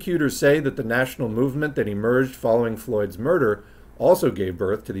 Prosecutors say that the national movement that emerged following Floyd's murder also gave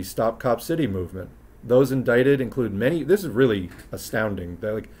birth to the Stop Cop City movement. Those indicted include many. This is really astounding.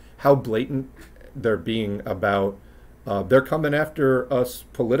 They're how blatant they're being about. They're coming after us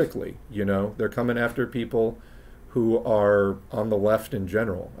politically. They're coming after people who are on the left in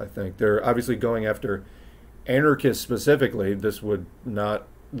general. I think they're obviously going after anarchists specifically. This would not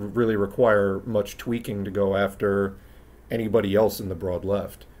really require much tweaking to go after anybody else in the broad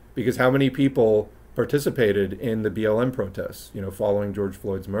left, because how many people participated in the BLM protests, following George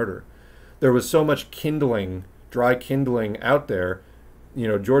Floyd's murder? There was so much dry kindling out there.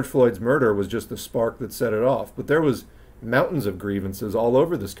 George Floyd's murder was just the spark that set it off, but there was mountains of grievances all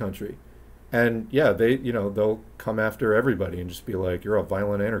over this country. And yeah, they'll come after everybody and just be like, you're a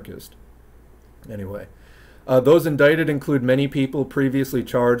violent anarchist. Anyway, those indicted include many people previously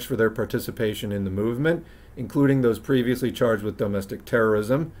charged for their participation in the movement, including those previously charged with domestic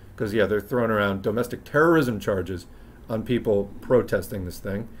terrorism, because yeah, they're throwing around domestic terrorism charges on people protesting this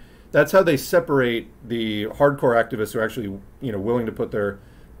thing. That's how they separate the hardcore activists who are actually, willing to put their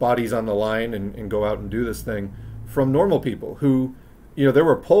bodies on the line and go out and do this thing, from normal people who, there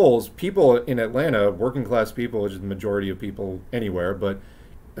were polls, people in Atlanta, working class people, which is the majority of people anywhere, but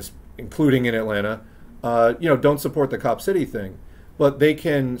including in Atlanta, don't support the Cop City thing. But they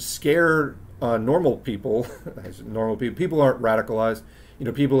can scare normal people, people aren't radicalized,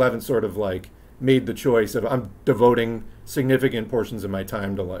 people haven't sort of made the choice of, I'm devoting significant portions of my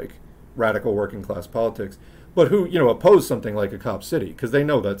time to radical working class politics, but who, oppose something like a Cop City, because they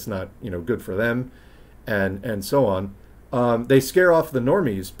know that's not, good for them, and so on. They scare off the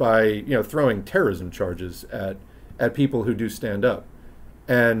normies by, throwing terrorism charges at people who do stand up.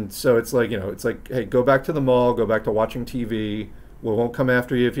 And so it's hey, go back to the mall, go back to watching TV. We won't come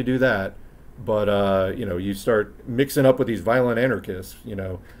after you if you do that. But, you start mixing up with these violent anarchists,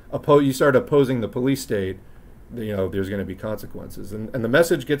 you start opposing the police state, there's going to be consequences. And the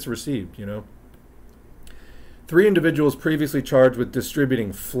message gets received, 3 individuals previously charged with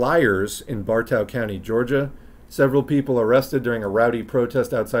distributing flyers in Bartow County, Georgia. Several people arrested during a rowdy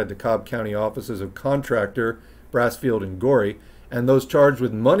protest outside the Cobb County offices of contractor Brassfield and Gorey. and those charged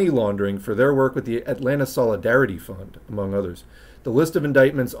with money laundering for their work with the Atlanta Solidarity Fund, among others. The list of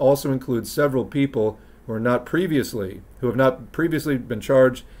indictments also includes several people who have not previously been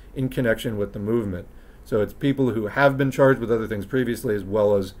charged in connection with the movement. So it's people who have been charged with other things previously, as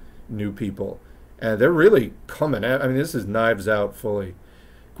well as new people. And they're really coming at, I mean, this is knives out fully.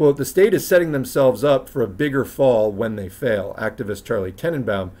 Quote, the state is setting themselves up for a bigger fall when they fail, activist Charlie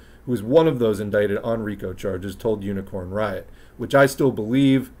Tenenbaum, who is one of those indicted on RICO charges, told Unicorn Riot, which I still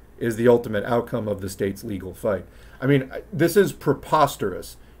believe is the ultimate outcome of the state's legal fight. I mean, this is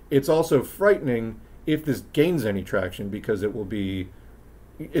preposterous. It's also frightening if this gains any traction, because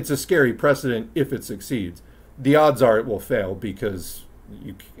it's a scary precedent if it succeeds. The odds are it will fail because,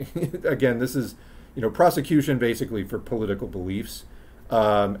 again, this is, prosecution basically for political beliefs,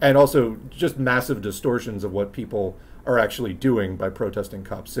 and also just massive distortions of what people are actually doing by protesting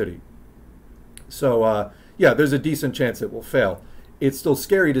Cop City. So, yeah, there's a decent chance it will fail. It's still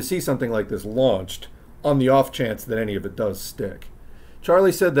scary to see something like this launched on the off chance that any of it does stick.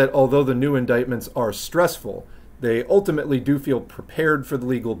 Charlie said that although the new indictments are stressful, they ultimately do feel prepared for the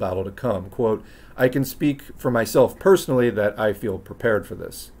legal battle to come. Quote, I can speak for myself personally that I feel prepared for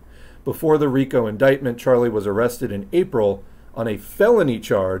this. Before the RICO indictment, Charlie was arrested in April on a felony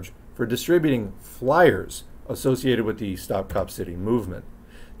charge for distributing flyers associated with the Stop Cop City movement.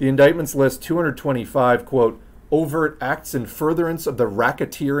 The indictments list 225, quote, overt acts in furtherance of the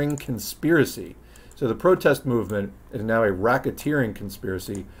racketeering conspiracy. So the protest movement is now a racketeering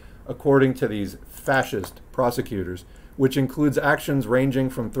conspiracy, according to these fascist prosecutors, which includes actions ranging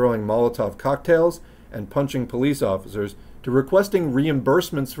from throwing Molotov cocktails and punching police officers to requesting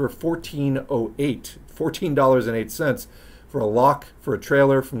reimbursements for $14.08 for a lock for a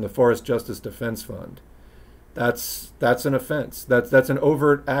trailer from the Forest Justice Defense Fund. That's an offense. That's an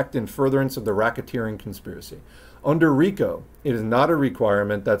overt act in furtherance of the racketeering conspiracy. Under RICO, it is not a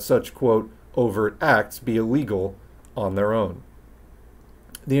requirement that such, quote, overt acts be illegal on their own.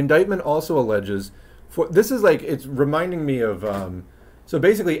 The indictment also alleges, it's reminding me of, so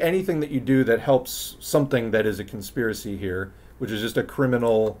basically anything that you do that helps something that is a conspiracy here, which is just a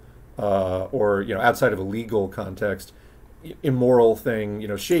criminal or, outside of a legal context, immoral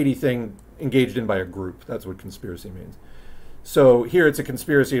thing, shady thing engaged in by a group. That's what conspiracy means. So here it's a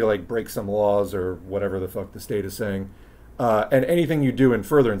conspiracy to break some laws or whatever the fuck the state is saying. And anything you do in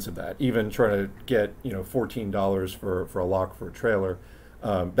furtherance of that, even trying to get, $14 for a lock for a trailer,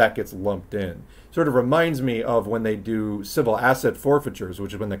 that gets lumped in. Sort of reminds me of when they do civil asset forfeitures,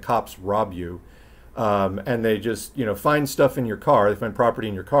 which is when the cops rob you, and they just, find stuff in your car. They find property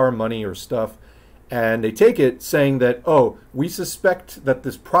in your car, money or stuff, and they take it saying that, oh, we suspect that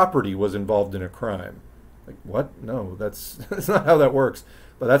this property was involved in a crime. Like, what? No, that's not how that works.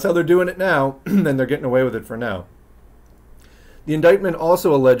 But that's how they're doing it now, and they're getting away with it for now. The indictment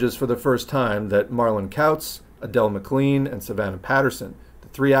also alleges for the first time that Marlon Kautz, Adele McLean, and Savannah Patterson, the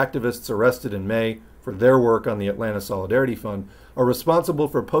three activists arrested in May for their work on the Atlanta Solidarity Fund, are responsible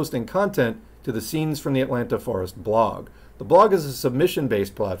for posting content to the Scenes from the Atlanta Forest blog. The blog is a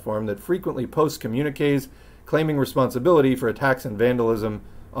submission-based platform that frequently posts communiques claiming responsibility for attacks and vandalism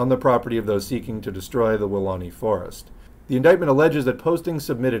on the property of those seeking to destroy the Weelaunee Forest. The indictment alleges that posting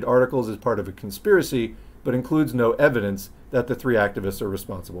submitted articles is part of a conspiracy, but includes no evidence that the three activists are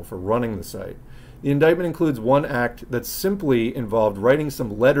responsible for running the site. The indictment includes one act that simply involved writing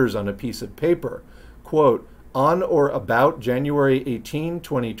some letters on a piece of paper. Quote, on or about January 18,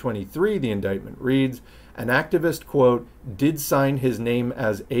 2023, the indictment reads, an activist, quote, did sign his name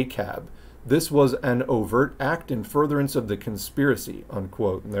as ACAB. This was an overt act in furtherance of the conspiracy,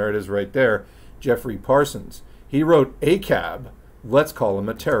 unquote. And there it is right there, Jeffrey Parsons. He wrote ACAB, let's call him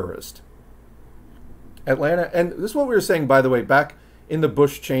a terrorist. Atlanta, and this is what we were saying, by the way, back in the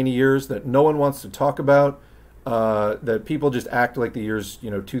Bush-Cheney years that no one wants to talk about, that people just act like the years,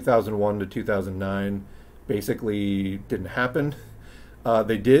 2001 to 2009 basically didn't happen.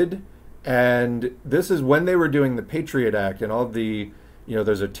 They did, and this is when they were doing the Patriot Act and all the,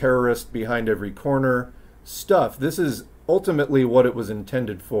 there's a terrorist behind every corner stuff. This is ultimately what it was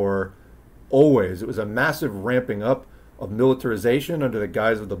intended for always. It was a massive ramping up of militarization under the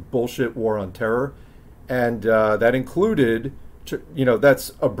guise of the bullshit war on terror. And that included,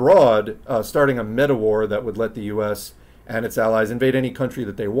 that's abroad, starting a meta war that would let the U.S. and its allies invade any country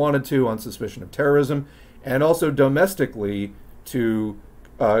that they wanted to on suspicion of terrorism, and also domestically to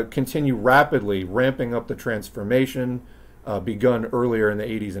continue rapidly ramping up the transformation begun earlier in the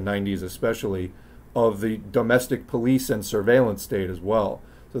 80s and 90s especially, of the domestic police and surveillance state as well.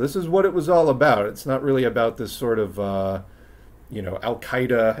 So this is what it was all about. It's not really about this sort of, you know,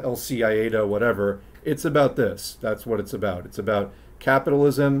 Al-Qaeda, El Qaeda, whatever. It's about this. That's what it's about. It's about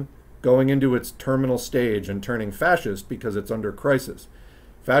capitalism going into its terminal stage and turning fascist because it's under crisis.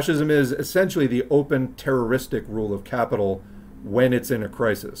 Fascism is essentially the open terroristic rule of capital when it's in a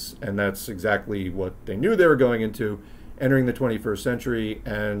crisis. And that's exactly what they knew they were going into, entering the 21st century,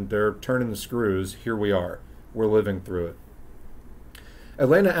 and they're turning the screws. Here we are. We're living through it.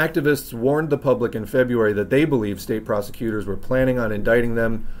 Atlanta activists warned the public in February that they believed state prosecutors were planning on indicting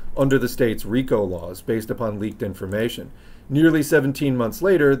them under the state's RICO laws based upon leaked information. Nearly 17 months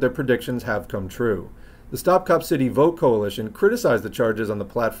later, their predictions have come true. The Stop Cop City Vote Coalition criticized the charges on the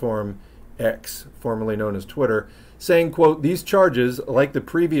platform X, formerly known as Twitter, saying, quote, "These charges, like the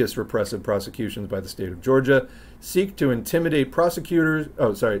previous repressive prosecutions by the state of Georgia, seek to intimidate protesters,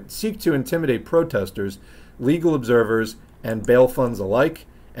 legal observers, and bail funds alike,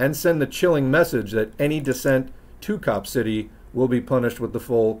 and send the chilling message that any dissent to Cop City will be punished with the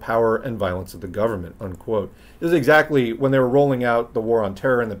full power and violence of the government," unquote. This is exactly when they were rolling out the War on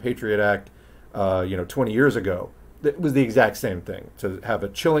Terror and the Patriot Act, 20 years ago. It was the exact same thing, to have a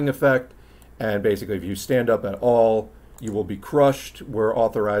chilling effect, and basically if you stand up at all, you will be crushed. We're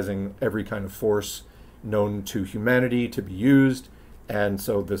authorizing every kind of force known to humanity to be used, and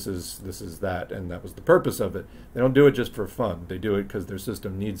so this is that, and that was the purpose of it. They don't do it just for fun. They do it because their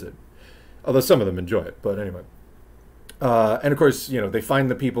system needs it. Although some of them enjoy it, but anyway. And of course, they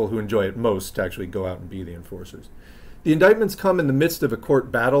find the people who enjoy it most to actually go out and be the enforcers. The indictments come in the midst of a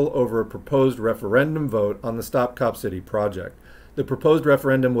court battle over a proposed referendum vote on the Stop Cop City project. The proposed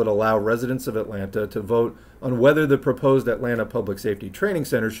referendum would allow residents of Atlanta to vote on whether the proposed Atlanta Public Safety Training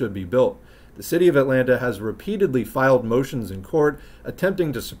Center should be built. The city of Atlanta has repeatedly filed motions in court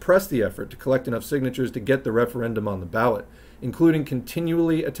attempting to suppress the effort to collect enough signatures to get the referendum on the ballot, including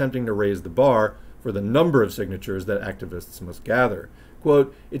continually attempting to raise the bar for the number of signatures that activists must gather.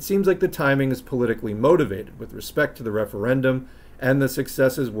 Quote, "It seems like the timing is politically motivated with respect to the referendum and the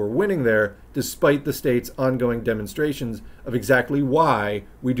successes we're winning there, despite the state's ongoing demonstrations of exactly why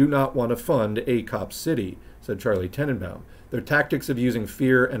we do not want to fund a cop city," said Charlie Tenenbaum. "Their tactics of using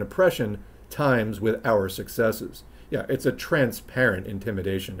fear and oppression times with our successes." Yeah, it's a transparent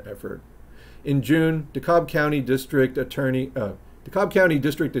intimidation effort. In June, DeKalb County District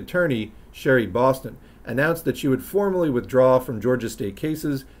Attorney Sherry Boston announced that she would formally withdraw from Georgia state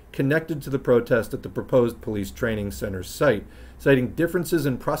cases connected to the protest at the proposed police training center site, citing differences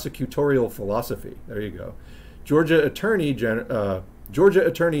in prosecutorial philosophy. There you go. Georgia Attorney General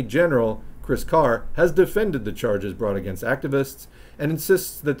Chris Carr has defended the charges brought against activists and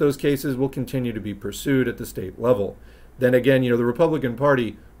insists that those cases will continue to be pursued at the state level. Then again, the Republican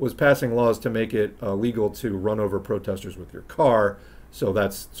Party was passing laws to make it legal to run over protesters with your car, so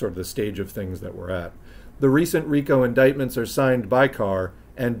that's sort of the stage of things that we're at. The recent RICO indictments are signed by Carr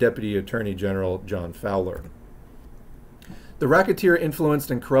and Deputy Attorney General John Fowler. The Racketeer Influenced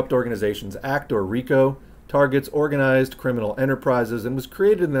and Corrupt Organizations Act, or RICO, targets organized criminal enterprises and was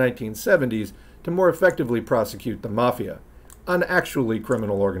created in the 1970s to more effectively prosecute the mafia, an actually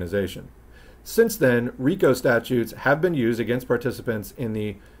criminal organization. Since then, RICO statutes have been used against participants in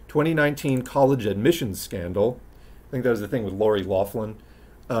the 2019 college admissions scandal. I think that was the thing with Lori Loughlin,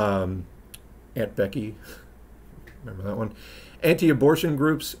 Aunt Becky, remember that one? Anti-abortion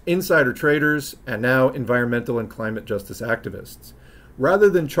groups, insider traders, and now environmental and climate justice activists. Rather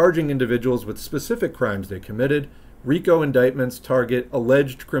than charging individuals with specific crimes they committed, RICO indictments target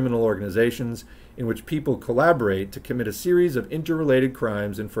alleged criminal organizations in which people collaborate to commit a series of interrelated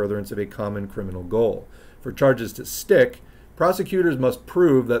crimes in furtherance of a common criminal goal. For charges to stick, prosecutors must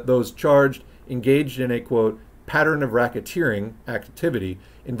prove that those charged engaged in a, quote, pattern of racketeering activity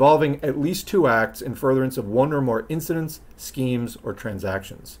involving at least 2 acts in furtherance of one or more incidents, schemes, or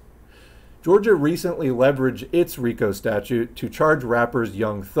transactions. Georgia recently leveraged its RICO statute to charge rappers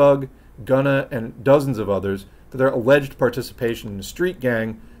Young Thug, Gunna, and dozens of others for their alleged participation in a street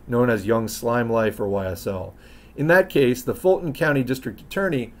gang known as Young Slime Life, or YSL. In that case, the Fulton County District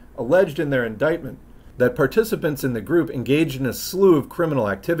Attorney alleged in their indictment that participants in the group engaged in a slew of criminal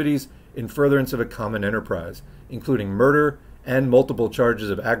activities in furtherance of a common enterprise, including murder and multiple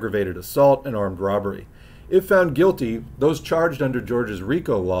charges of aggravated assault and armed robbery. If found guilty, those charged under Georgia's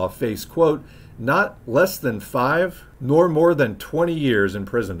RICO law face, quote, not less than 5 nor more than 20 years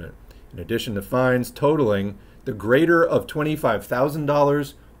imprisonment, in addition to fines totaling the greater of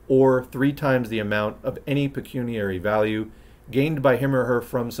 $25,000 or 3 times the amount of any pecuniary value gained by him or her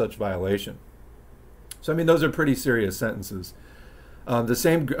from such violation. So, I mean, those are pretty serious sentences.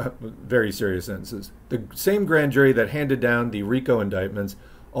 Very serious sentences. The same grand jury that handed down the RICO indictments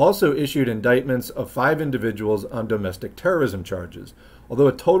also issued indictments of 5 individuals on domestic terrorism charges, although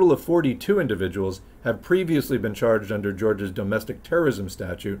a total of 42 individuals have previously been charged under Georgia's domestic terrorism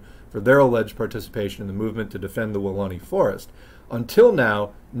statute for their alleged participation in the movement to defend the Woolani Forest. Until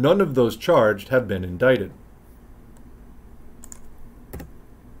now, none of those charged have been indicted.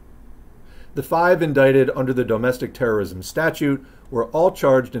 The 5 indicted under the domestic terrorism statute were all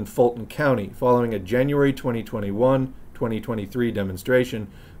charged in Fulton County following a January 2021-2023 demonstration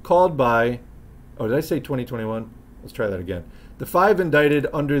called by, oh, did I say 2021? Let's try that again. The 5 indicted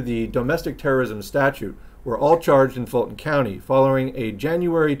under the domestic terrorism statute were all charged in Fulton County following a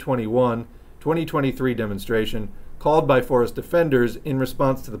January 21, 2023 demonstration called by forest defenders in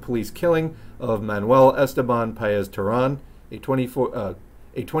response to the police killing of Manuel Esteban Paez-Terán, a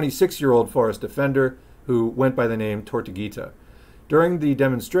 26-year-old forest defender who went by the name Tortuguita. During the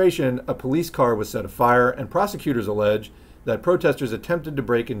demonstration, a police car was set afire, and prosecutors allege that protesters attempted to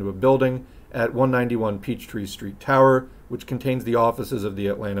break into a building at 191 Peachtree Street Tower, which contains the offices of the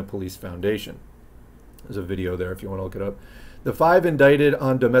Atlanta Police Foundation. There's a video there if you want to look it up. The 5 indicted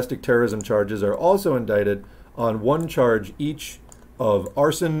on domestic terrorism charges are also indicted on 1 charge each of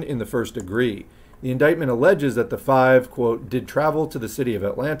arson in the first degree. The indictment alleges that the 5, quote, did travel to the city of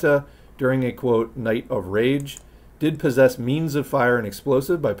Atlanta during a, quote, night of rage, did possess means of fire and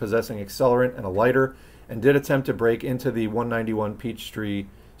explosive by possessing accelerant and a lighter, and did attempt to break into the 191 Peachtree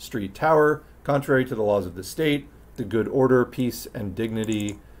Street Tower, contrary to the laws of the state, the good order, peace, and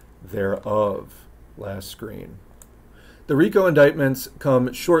dignity thereof. Last screen. The RICO indictments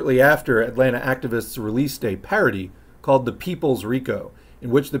come shortly after Atlanta activists released a parody called the People's RICO, in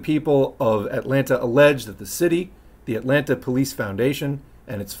which the people of Atlanta allege that the city, the Atlanta Police Foundation,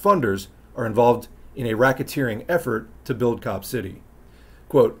 and its funders are involved in a racketeering effort to build Cop City.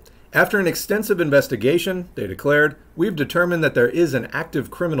 Quote, after an extensive investigation, they declared, we've determined that there is an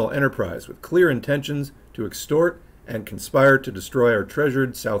active criminal enterprise with clear intentions to extort and conspire to destroy our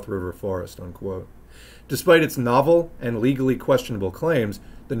treasured South River forest, unquote. Despite its novel and legally questionable claims,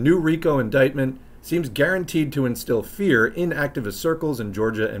 the new RICO indictment seems guaranteed to instill fear in activist circles in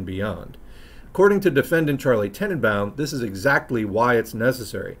Georgia and beyond. According to defendant Charlie Tenenbaum, this is exactly why it's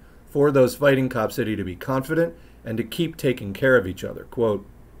necessary for those fighting Cop City to be confident and to keep taking care of each other. Quote,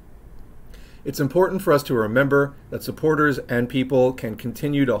 it's important for us to remember that supporters and people can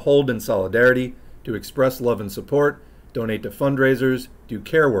continue to hold in solidarity, to express love and support, donate to fundraisers, do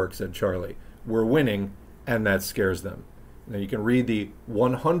care work, said Charlie. We're winning, and that scares them. Now you can read the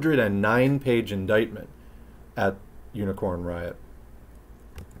 109-page indictment at Unicorn Riot.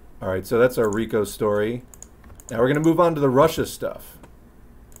 All right, so that's our RICO story. Now we're going to move on to the Russia stuff.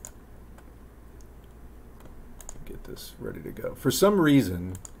 Get this ready to go. For some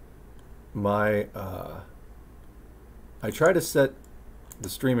reason, I try to set the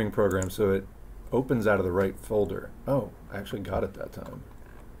streaming program so it opens out of the right folder. Oh, I actually got it that time.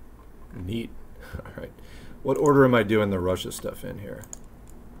 Neat. All right. What order am I doing the Russia stuff in here?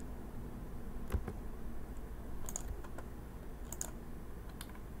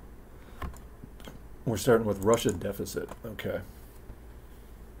 We're starting with Russia deficit. Okay.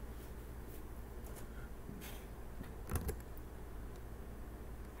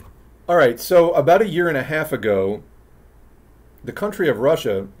 All right, so about 1.5 years ago, the country of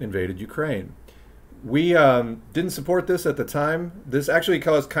Russia invaded Ukraine. We didn't support this at the time. This actually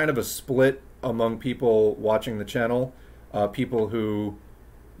caused kind of a split among people watching the channel, people who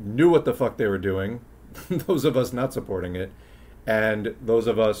knew what the fuck they were doing, those of us not supporting it, and those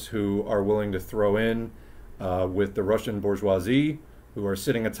of us who are willing to throw in with the Russian bourgeoisie, who are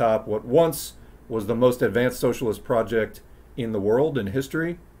sitting atop what once was the most advanced socialist project in the world in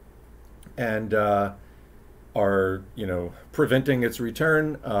history, and are, preventing its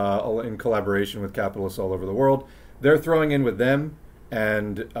return in collaboration with capitalists all over the world. They're throwing in with them,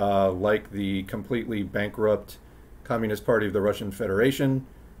 and like the completely bankrupt Communist Party of the Russian Federation,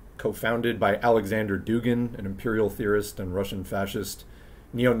 co-founded by Alexander Dugin, an imperial theorist and Russian fascist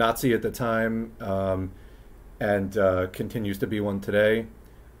neo-Nazi at the time, and continues to be one today.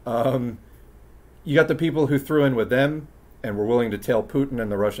 You got the people who threw in with them and were willing to tail Putin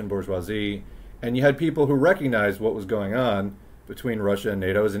and the Russian bourgeoisie, and you had people who recognized what was going on between Russia and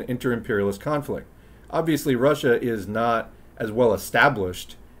NATO as an inter-imperialist conflict. Obviously, Russia is not as well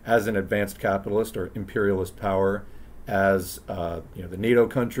established as an advanced capitalist or imperialist power as the NATO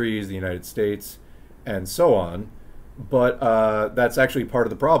countries, the United States, and so on. But that's actually part of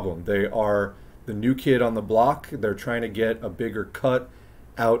the problem. They are the new kid on the block. They're trying to get a bigger cut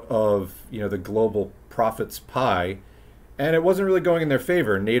out of the global profits pie, and it wasn't really going in their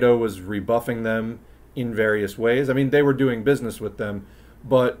favor. NATO was rebuffing them in various ways. I mean, they were doing business with them,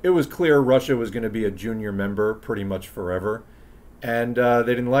 But it was clear Russia was going to be a junior member pretty much forever, and they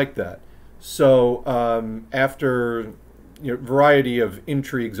didn't like that. So after variety of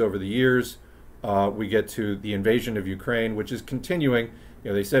intrigues over the years, we get to the invasion of Ukraine, which is continuing.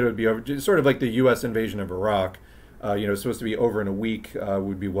 They said it would be over, sort of like the U.S. invasion of Iraq. It's supposed to be over in a week.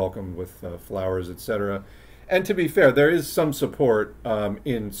 Would be welcomed with flowers, etc. And to be fair, there is some support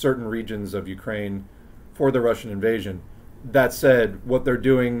in certain regions of Ukraine for the Russian invasion. That said, what they're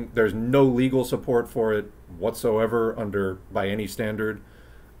doing, there's no legal support for it whatsoever by any standard.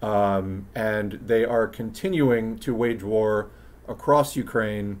 And they are continuing to wage war across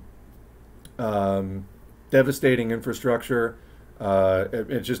Ukraine, devastating infrastructure.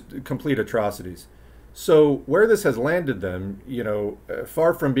 It's just complete atrocities. So where this has landed them,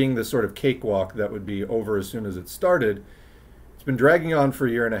 far from being this sort of cakewalk that would be over as soon as it started, it's been dragging on for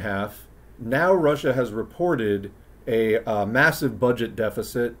a year and a half. Now Russia has reported a massive budget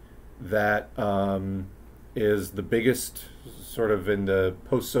deficit that is the biggest sort of in the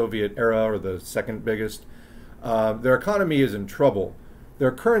post-Soviet era, or the second biggest. Their economy is in trouble.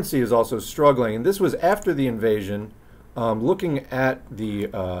 Their currency is also struggling, and this was after the invasion. Looking at the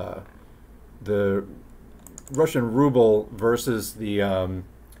Russian ruble versus the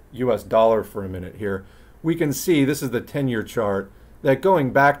U.S. dollar for a minute here, we can see, this is the 10-year chart, that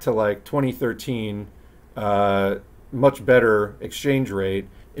going back to like 2013, much better exchange rate.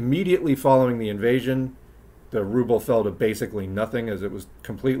 Immediately following the invasion, the ruble fell to basically nothing, as it was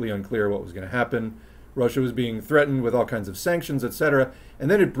completely unclear what was going to happen. Russia was being threatened with all kinds of sanctions, etc. And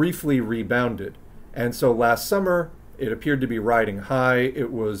then it briefly rebounded. And so last summer, it appeared to be riding high.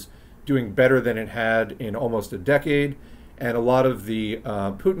 It was doing better than it had in almost a decade. And a lot of the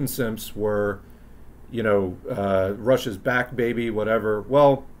Putin simps were, Russia's back, baby, whatever.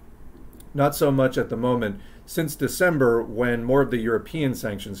 Well, not so much at the moment. Since December, when more of the European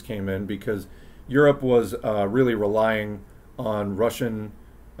sanctions came in, because Europe was really relying on Russian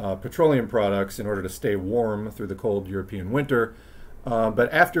petroleum products in order to stay warm through the cold European winter.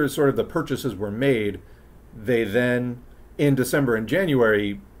 But after sort of the purchases were made, they then, in December and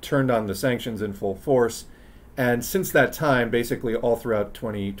January, turned on the sanctions in full force. And since that time, basically all throughout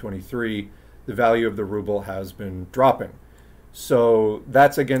 2023, the value of the ruble has been dropping. So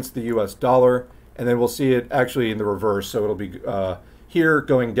that's against the US dollar. And then we'll see it actually in the reverse. So it'll be here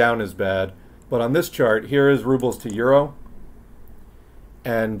going down is bad. But on this chart, here is rubles to euro.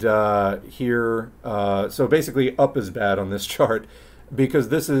 And here, so basically up is bad on this chart, because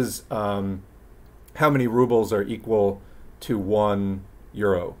this is how many rubles are equal to 1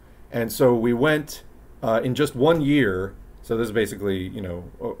 euro. And so we went in just 1 year, so this is basically,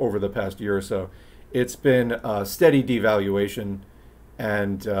 over the past year or so, it's been a steady devaluation,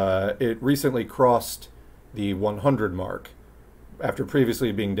 and it recently crossed the 100 mark after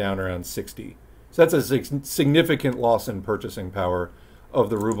previously being down around 60. So that's a significant loss in purchasing power of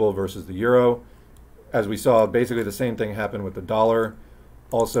the ruble versus the euro. As we saw, basically the same thing happened with the dollar.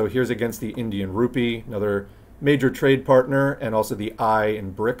 Also, here's against the Indian rupee, another major trade partner, and also the I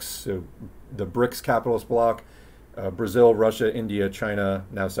in BRICS, so the BRICS capitalist bloc, Brazil, Russia, India, China,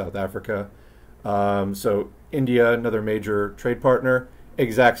 now South Africa. So India, another major trade partner,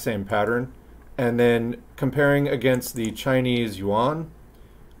 exact same pattern. And then comparing against the Chinese yuan,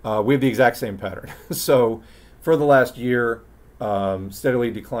 we have the exact same pattern. So for the last year,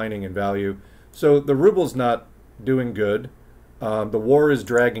 steadily declining in value. So the ruble's not doing good. The war is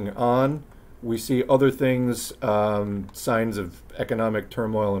dragging on. We see other things, signs of economic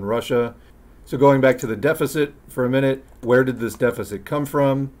turmoil in Russia. So going back to the deficit for a minute, where did this deficit come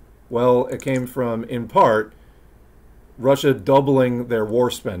from? Well, it came from, in part, Russia doubling their war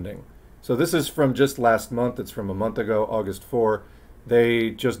spending. So this is from just last month. It's from a month ago, August 4. They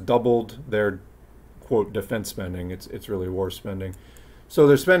just doubled their, quote, defense spending. It's really war spending. So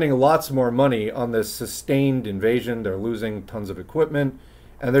they're spending lots more money on this sustained invasion. They're losing tons of equipment.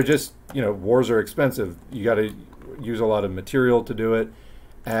 And they're just, wars are expensive. You got to use a lot of material to do it.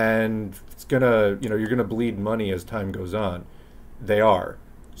 And it's going to, you're going to bleed money as time goes on. They are.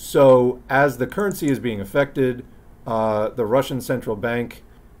 So as the currency is being affected, the Russian central bank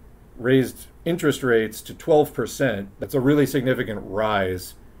raised interest rates to 12%. That's a really significant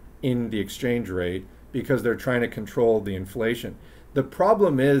rise in the exchange rate because they're trying to control the inflation. The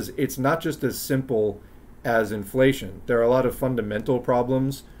problem is it's not just as simple as inflation. There are a lot of fundamental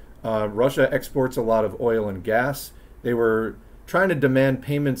problems. Russia exports a lot of oil and gas. They were trying to demand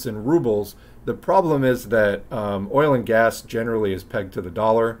payments in rubles. The problem is that oil and gas generally is pegged to the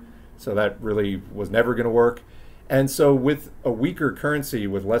dollar, so that really was never going to work. And so with a weaker currency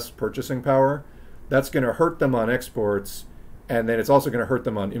with less purchasing power, that's going to hurt them on exports and then it's also going to hurt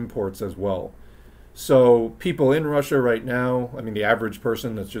them on imports as well. So people in Russia right now, I mean, the average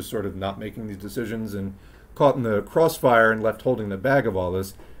person that's just sort of not making these decisions and caught in the crossfire and left holding the bag of all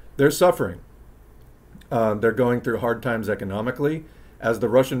this, they're suffering. They're going through hard times economically as the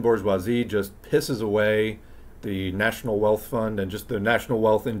Russian bourgeoisie just pisses away the national wealth fund and just the national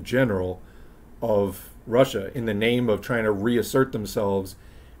wealth in general of Russia in the name of trying to reassert themselves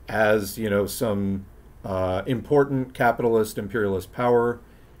as, you know, some important capitalist imperialist power.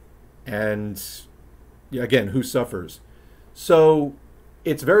 And again, who suffers? So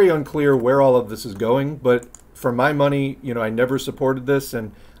it's very unclear where all of this is going, but for my money, you know, I never supported this,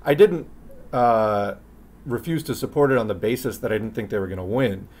 and I didn't refuse to support it on the basis that I didn't think they were going to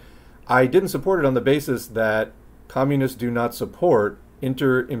win. I didn't support it on the basis that communists do not support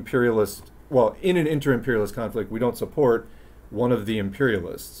inter-imperialist, well, in an inter-imperialist conflict, we don't support one of the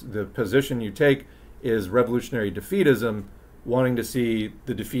imperialists. The position you take is revolutionary defeatism, wanting to see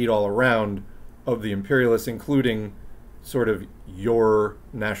the defeat all around of the imperialists, including sort of your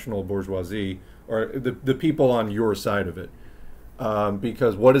national bourgeoisie, or the people on your side of it.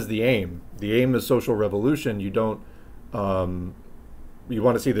 Because what is the aim? The aim is social revolution. You don't, you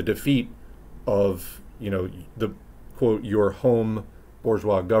want to see the defeat of, you know, the, quote, your home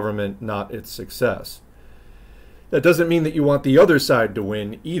bourgeois government, not its success. That doesn't mean that you want the other side to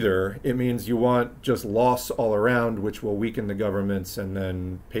win either. It means you want just loss all around, which will weaken the governments and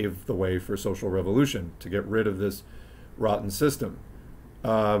then pave the way for social revolution to get rid of this rotten system.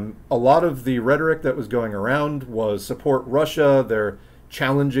 A lot of the rhetoric that was going around was support Russia. They're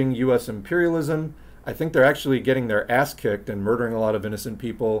challenging U.S. imperialism. I think they're actually getting their ass kicked and murdering a lot of innocent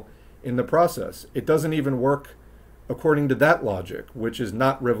people in the process. It doesn't even work according to that logic, which is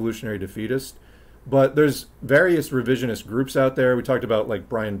not revolutionary defeatist. But there's various revisionist groups out there. We talked about like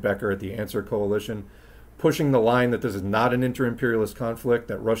Brian Becker at the Answer Coalition, pushing the line that this is not an inter-imperialist conflict,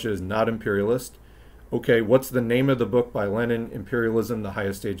 that Russia is not imperialist. Okay, what's the name of the book by Lenin? Imperialism, the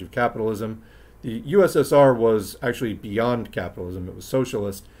Highest Stage of Capitalism. The USSR was actually beyond capitalism. It was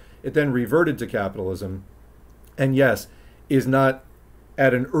socialist. It then reverted to capitalism. And yes, is not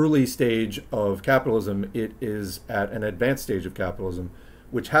at an early stage of capitalism. It is at an advanced stage of capitalism,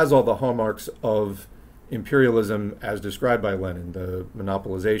 which has all the hallmarks of imperialism as described by Lenin, the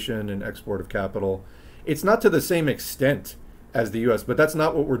monopolization and export of capital. It's not to the same extent as the U.S., but that's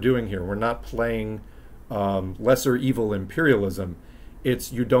not what we're doing here. We're not playing lesser evil imperialism.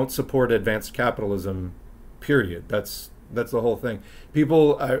 It's you don't support advanced capitalism, period. That's the whole thing.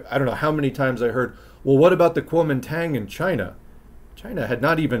 People, I don't know how many times I heard, well, what about the Kuomintang in China? China had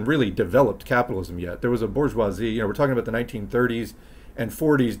not even really developed capitalism yet. There was a bourgeoisie, you know, we're talking about the 1930s and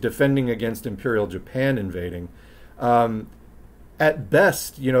 40s defending against Imperial Japan invading. At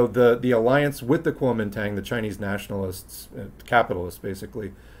best, you know, the alliance with the Kuomintang, the Chinese nationalists, capitalists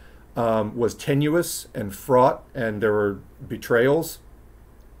basically, was tenuous and fraught, and there were betrayals.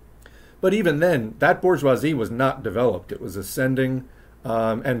 But even then, that bourgeoisie was not developed. It was ascending,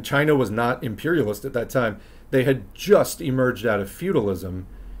 and China was not imperialist at that time. They had just emerged out of feudalism,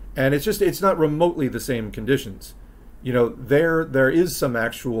 and it's not remotely the same conditions. You know, there is some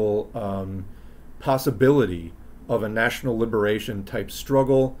actual possibility of a national liberation type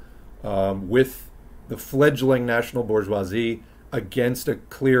struggle with the fledgling national bourgeoisie against a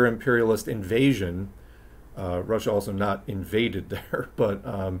clear imperialist invasion. Russia also not invaded there, but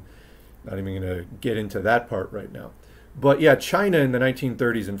not even going to get into that part right now. But yeah, China in the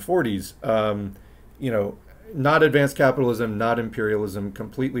 1930s and 40s, you know, not advanced capitalism, not imperialism,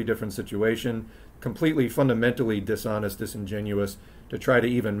 completely different situation, completely fundamentally dishonest, disingenuous to try to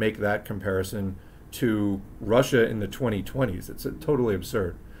even make that comparison to Russia in the 2020s. It's totally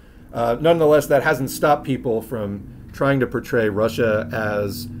absurd. Nonetheless, that hasn't stopped people from trying to portray Russia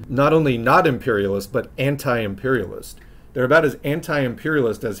as not only not imperialist, but anti-imperialist. They're about as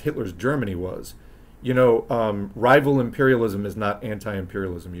anti-imperialist as Hitler's Germany was. You know, rival imperialism is not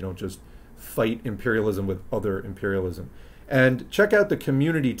anti-imperialism. You don't just fight imperialism with other imperialism. And check out the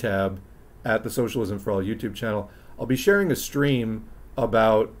community tab at the Socialism for All YouTube channel. I'll be sharing a stream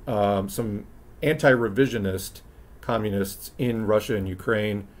about some anti-revisionist communists in Russia and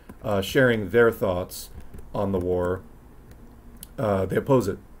Ukraine sharing their thoughts on the war. They oppose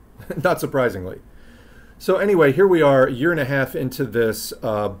it, not surprisingly. So anyway, here we are a year and a half into this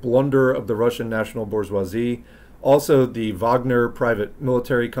blunder of the Russian national bourgeoisie. Also, the Wagner private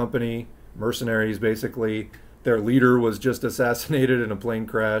military company, mercenaries basically, their leader was just assassinated in a plane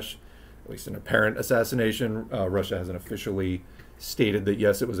crash, at least an apparent assassination. Russia hasn't officially stated that,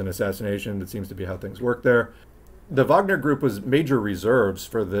 yes, it was an assassination. That seems to be how things work there. the Wagner Group was major reserves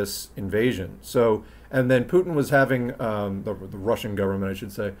for this invasion. So, and then Putin was having, the Russian government, I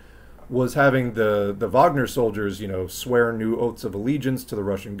should say, was having the Wagner soldiers, you know, swear new oaths of allegiance to the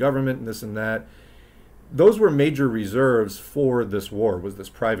Russian government and this and that. Those were major reserves for this war, was this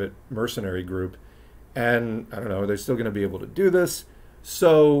private mercenary group. And I don't know, are they still going to be able to do this?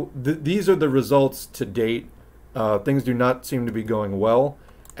 So these are the results to date. Things do not seem to be going well.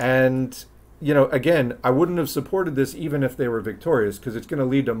 And, you know, again, I wouldn't have supported this even if they were victorious, because it's going to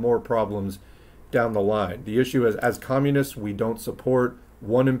lead to more problems down the line. The issue is, as communists, we don't support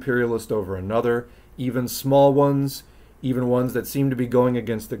one imperialist over another, even small ones, even ones that seem to be going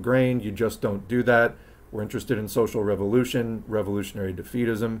against the grain. You just don't do that. We're interested in social revolution, revolutionary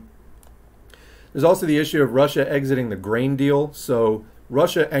defeatism. There's also the issue of Russia exiting the grain deal. So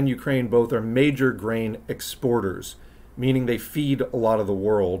Russia and Ukraine both are major grain exporters, meaning they feed a lot of the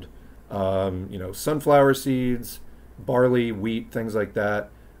world. You know, sunflower seeds, barley, wheat, things like that.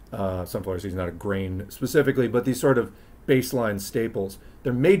 Sunflower seeds, not a grain specifically, but these sort of baseline staples.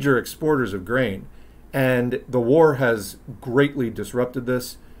 They're major exporters of grain. And the war has greatly disrupted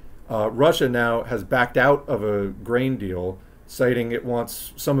this. Russia now has backed out of a grain deal, citing it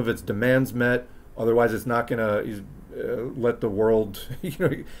wants some of its demands met. Otherwise, it's not going to let the world, you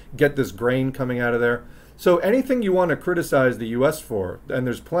know, get this grain coming out of there. So anything you want to criticize the U.S. for, and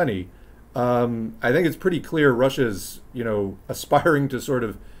there's plenty, I think it's pretty clear Russia's, you know, aspiring to sort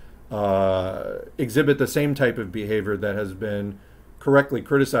of exhibit the same type of behavior that has been correctly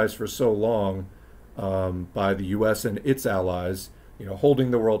criticized for so long by the U.S. and its allies, you know, holding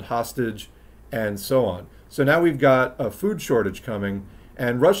the world hostage and so on. So now we've got a food shortage coming,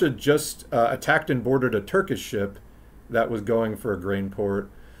 and Russia just attacked and boarded a Turkish ship that was going for a grain port.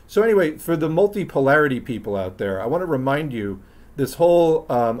 So anyway, for the multipolarity people out there, I want to remind you this whole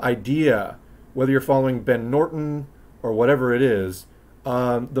idea, whether you're following Ben Norton or whatever it is,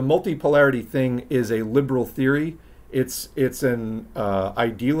 the multipolarity thing is a liberal theory. It's an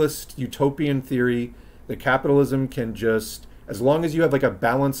idealist utopian theory that capitalism can just, as long as you have like a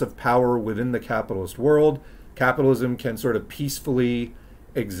balance of power within the capitalist world, capitalism can sort of peacefully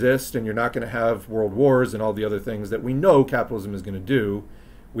exist, and you're not going to have world wars and all the other things that we know capitalism is going to do.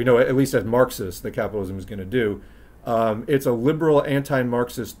 We know, at least as Marxists, that capitalism is going to do. It's a liberal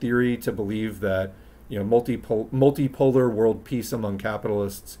anti-Marxist theory to believe that, you know, multipolar world peace among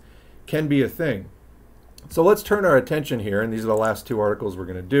capitalists can be a thing. So let's turn our attention here, and these are the last two articles we're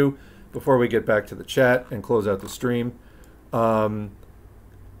going to do before we get back to the chat and close out the stream, about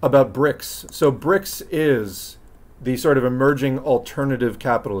BRICS. So BRICS is the sort of emerging alternative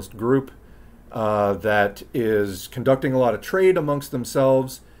capitalist group that is conducting a lot of trade amongst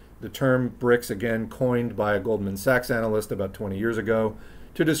themselves. The term BRICS, again, coined by a Goldman Sachs analyst about 20 years ago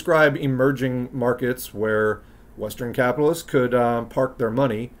to describe emerging markets where Western capitalists could park their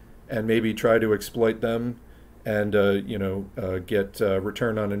money and maybe try to exploit them and get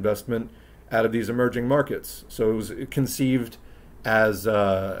return on investment out of these emerging markets. So it was conceived as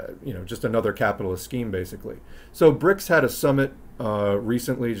just another capitalist scheme, basically. So BRICS had a summit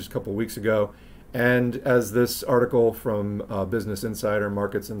recently, just a couple of weeks ago, and as this article from Business Insider,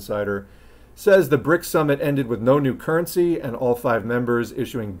 Markets Insider, says, the BRICS summit ended with no new currency and all 5 members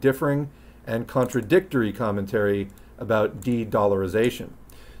issuing differing and contradictory commentary about de-dollarization.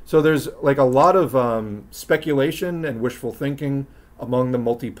 So there's like a lot of speculation and wishful thinking among the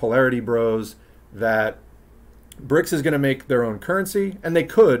multipolarity bros that BRICS is going to make their own currency, and they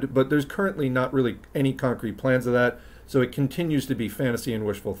could, but there's currently not really any concrete plans of that, so it continues to be fantasy and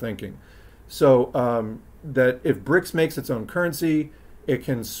wishful thinking. So that if BRICS makes its own currency, it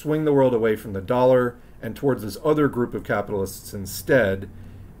can swing the world away from the dollar and towards this other group of capitalists instead,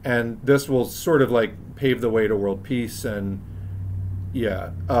 and this will sort of like pave the way to world peace. And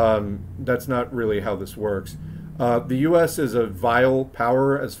yeah, that's not really how this works. The U.S. is a vile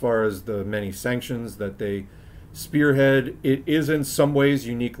power as far as the many sanctions that they spearhead. It is in some ways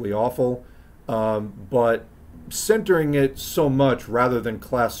uniquely awful, but centering it so much rather than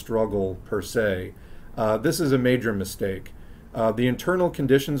class struggle per se, this is a major mistake. The internal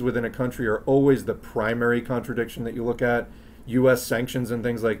conditions within a country are always the primary contradiction that you look at. U.S. sanctions and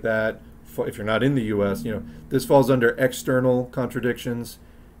things like that, if you're not in the U.S., this falls under external contradictions,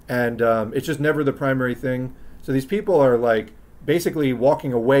 and it's just never the primary thing. So these people are like basically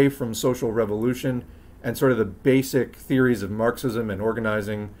walking away from social revolution and sort of the basic theories of Marxism and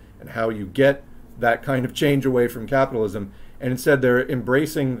organizing and how you get that kind of change away from capitalism. And instead they're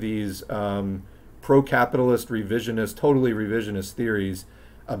embracing these pro-capitalist, revisionist, totally revisionist theories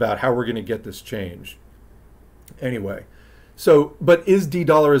about how we're going to get this change. Anyway, So, but is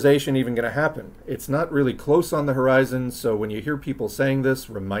de-dollarization even going to happen? It's not really close on the horizon, so when you hear people saying this,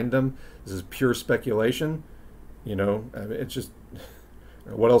 remind them this is pure speculation. You know, I mean, it's just,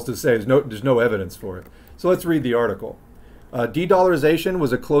 what else to say? There's no evidence for it. So let's read the article. De-dollarization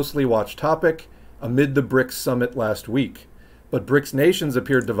was a closely watched topic amid the BRICS summit last week. But BRICS nations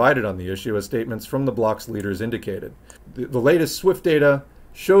appeared divided on the issue, as statements from the bloc's leaders indicated. The latest SWIFT data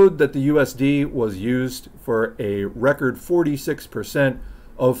showed that the USD was used for a record 46%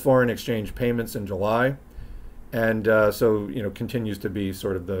 of foreign exchange payments in July, and so continues to be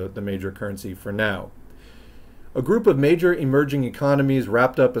sort of the major currency for now. A group of major emerging economies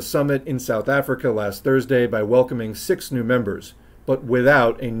wrapped up a summit in South Africa last Thursday by welcoming 6 new members, but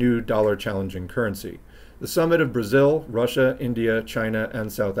without a new dollar-challenging currency. The summit of Brazil, Russia, India, China, and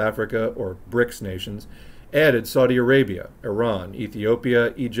South Africa, or BRICS nations, added Saudi Arabia, Iran,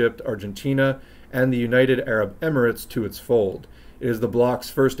 Ethiopia, Egypt, Argentina, and the United Arab Emirates to its fold. It is the bloc's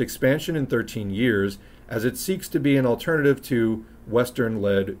first expansion in 13 years, as it seeks to be an alternative to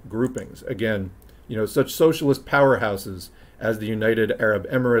Western-led groupings. Again, such socialist powerhouses as the United Arab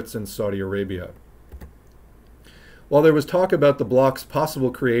Emirates and Saudi Arabia. While there was talk about the bloc's possible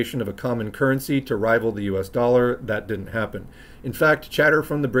creation of a common currency to rival the US dollar, that didn't happen. In fact, chatter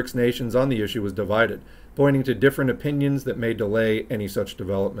from the BRICS nations on the issue was divided, pointing to different opinions that may delay any such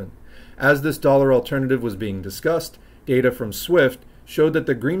development. As this dollar alternative was being discussed, data from SWIFT showed that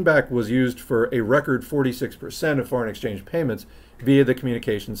the greenback was used for a record 46% of foreign exchange payments via the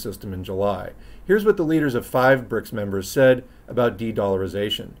communication system in July. Here's what the leaders of 5 BRICS members said about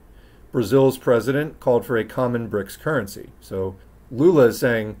de-dollarization. Brazil's president called for a common BRICS currency. So Lula is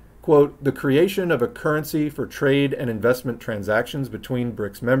saying, quote, the creation of a currency for trade and investment transactions between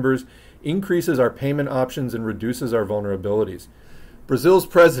BRICS members increases our payment options and reduces our vulnerabilities. Brazil's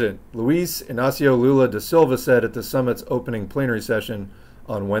president, Luiz Inácio Lula da Silva, said at the summit's opening plenary session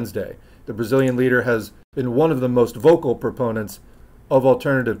on Wednesday. The Brazilian leader has been one of the most vocal proponents of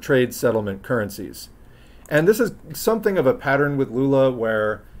alternative trade settlement currencies. And this is something of a pattern with Lula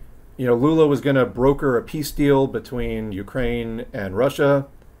where, Lula was going to broker a peace deal between Ukraine and Russia.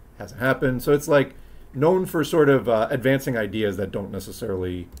 Hasn't happened. So it's like known for sort of advancing ideas that don't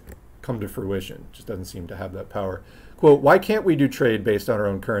necessarily come to fruition. Just doesn't seem to have that power. Quote, why can't we do trade based on our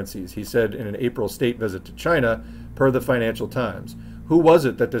own currencies? He said in an April state visit to China, per the Financial Times. Who was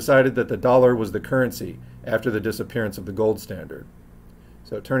it that decided that the dollar was the currency after the disappearance of the gold standard?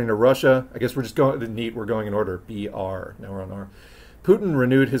 So turning to Russia, I guess we're just going, we're going in order, BR, now we're on R. Putin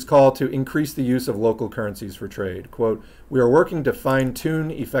renewed his call to increase the use of local currencies for trade. Quote, we are working to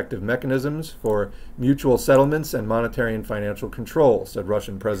fine-tune effective mechanisms for mutual settlements and monetary and financial control, said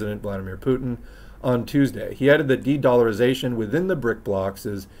Russian President Vladimir Putin on Tuesday. He added that de-dollarization within the BRIC blocs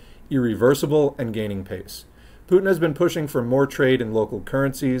is irreversible and gaining pace. Putin has been pushing for more trade in local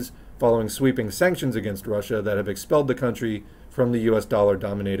currencies following sweeping sanctions against Russia that have expelled the country from the US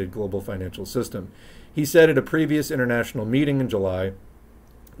dollar-dominated global financial system. He said at a previous international meeting in July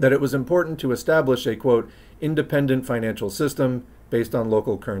that it was important to establish a, quote, independent financial system based on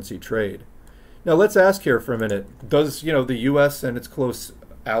local currency trade. Now let's ask here for a minute, does, the US and its close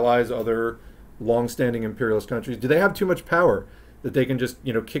allies, other long-standing imperialist countries, do they have too much power that they can just,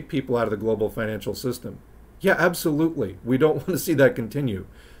 kick people out of the global financial system? Yeah, absolutely. We don't want to see that continue.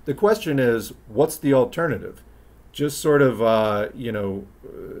 The question is, what's the alternative? Just sort of,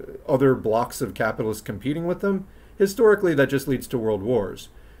 other blocks of capitalists competing with them? Historically, that just leads to world wars.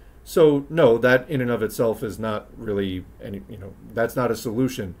 So, no, that in and of itself is not really any, that's not a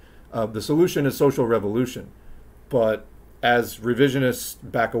solution. The solution is social revolution. But as revisionists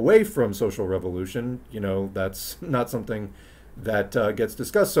back away from social revolution, that's not something that gets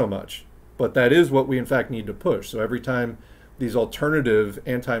discussed so much. But that is what we, in fact, need to push. So every time these alternative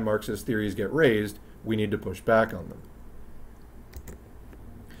anti-Marxist theories get raised, we need to push back on them.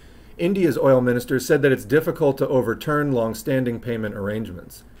 India's oil minister said that it's difficult to overturn long-standing payment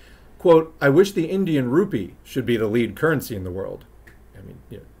arrangements. Quote, I wish the Indian rupee should be the lead currency in the world. I mean,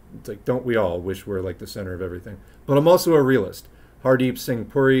 it's like, don't we all wish we're like the center of everything? But I'm also a realist. Hardeep Singh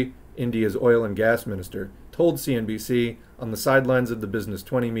Puri, India's oil and gas minister, told CNBC on the sidelines of the Business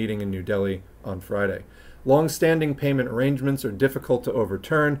 20 meeting in New Delhi on Friday. Long-standing payment arrangements are difficult to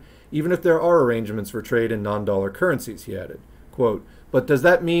overturn, even if there are arrangements for trade in non-dollar currencies, he added. Quote, but does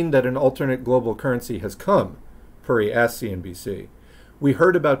that mean that an alternate global currency has come? Puri asked CNBC. We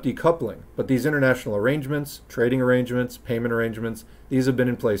heard about decoupling, but these international arrangements, trading arrangements, payment arrangements, these have been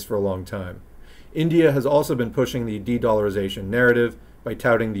in place for a long time. India has also been pushing the de-dollarization narrative by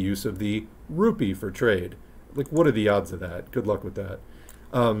touting the use of the rupee for trade. Like, what are the odds of that? Good luck with that.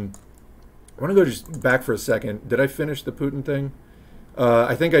 I want to go just back for a second. Did I finish the Putin thing?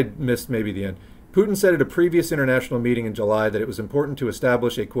 I think I missed maybe the end. Putin said at a previous international meeting in July that it was important to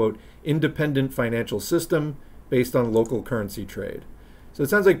establish a, quote, independent financial system based on local currency trade. So it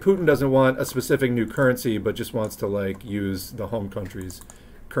sounds like Putin doesn't want a specific new currency, but just wants to, like, use the home country's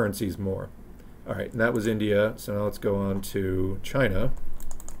currencies more. All right, and that was India. So now let's go on to China.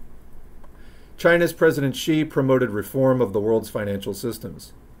 China's President Xi promoted reform of the world's financial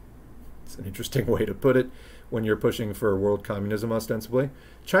systems. It's an interesting way to put it when you're pushing for world communism, ostensibly.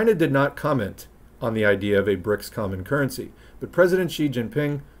 China did not comment on the idea of a BRICS common currency, but President Xi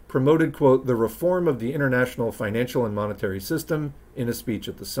Jinping promoted, quote, the reform of the international financial and monetary system in a speech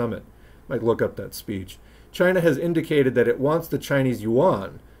at the summit. Might look up that speech. China has indicated that it wants the Chinese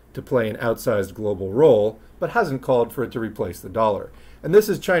yuan to play an outsized global role, but hasn't called for it to replace the dollar. And this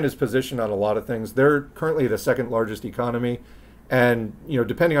is China's position on a lot of things. They're currently the second largest economy, and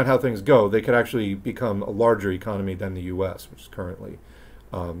depending on how things go, they could actually become a larger economy than the U.S., which is currently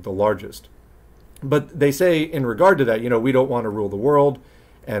the largest. But they say in regard to that, we don't want to rule the world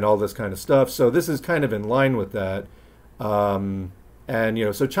and all this kind of stuff. So this is kind of in line with that.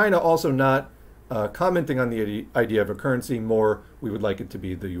 So China also not commenting on the idea of a currency. More, we would like it to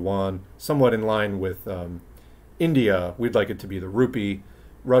be the yuan, somewhat in line with India. We'd like it to be the rupee.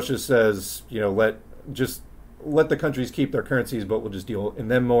 Russia says, let the countries keep their currencies, but we'll just deal in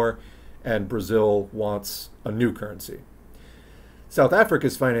them more. And Brazil wants a new currency. South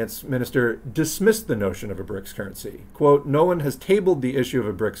Africa's finance minister dismissed the notion of a BRICS currency. Quote, no one has tabled the issue of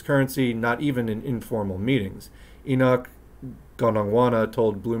a BRICS currency, not even in informal meetings. Enoch Gonangwana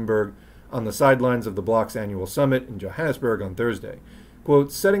told Bloomberg on the sidelines of the Bloc's annual summit in Johannesburg on Thursday.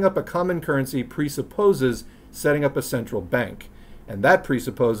 Quote, setting up a common currency presupposes setting up a central bank, and that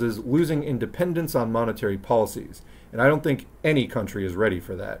presupposes losing independence on monetary policies. And I don't think any country is ready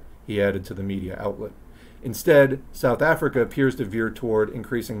for that, he added to the media outlet. Instead, South Africa appears to veer toward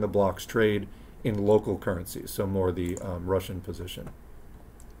increasing the bloc's trade in local currencies, so more the Russian position.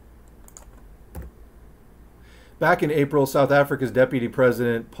 Back in April, South Africa's Deputy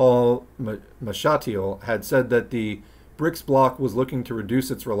President Paul Mashatile had said that the BRICS bloc was looking to reduce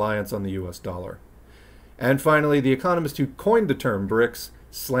its reliance on the US dollar. And finally, the economist who coined the term BRICS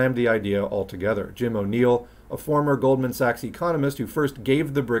slammed the idea altogether. Jim O'Neill, a former Goldman Sachs economist who first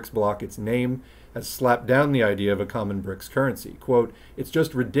gave the BRICS bloc its name, has slapped down the idea of a common BRICS currency. Quote, it's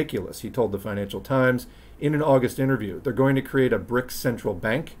just ridiculous, he told the Financial Times in an August interview. They're going to create a BRICS central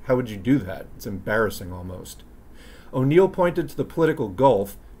bank? How would you do that? It's embarrassing almost. O'Neill pointed to the political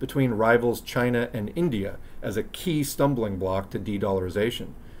gulf between rivals China and India as a key stumbling block to de-dollarization,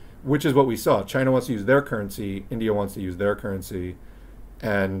 which is what we saw. China wants to use their currency, India wants to use their currency,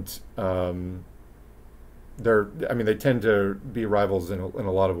 and they tend to be rivals in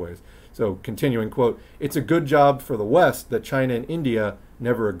a lot of ways. So continuing, quote, it's a good job for the West that China and India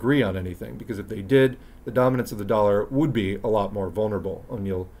never agree on anything, because if they did, the dominance of the dollar would be a lot more vulnerable,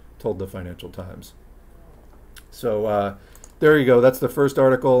 O'Neill told the Financial Times. So there you go. That's the first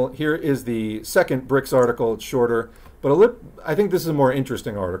article. Here is the second BRICS article. It's shorter, but I think this is a more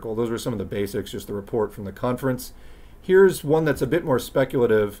interesting article. Those were some of the basics, just the report from the conference. Here's one that's a bit more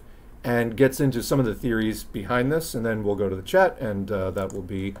speculative and gets into some of the theories behind this, and then we'll go to the chat, and that will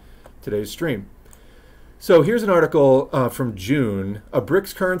be today's stream. So here's an article from June. A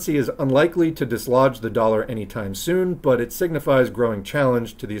BRICS currency is unlikely to dislodge the dollar anytime soon, but it signifies growing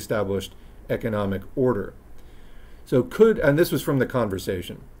challenge to the established economic order. So and this was from the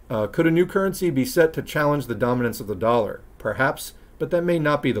conversation, could a new currency be set to challenge the dominance of the dollar? Perhaps, but that may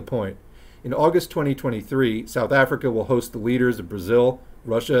not be the point. In August 2023, South Africa will host the leaders of Brazil,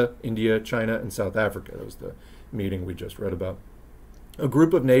 Russia, India, China, and South Africa. That was the meeting we just read about. A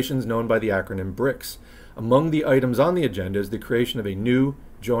group of nations known by the acronym BRICS. Among the items on the agenda is the creation of a new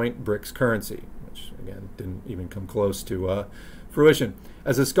joint BRICS currency, which, again, didn't even come close to fruition.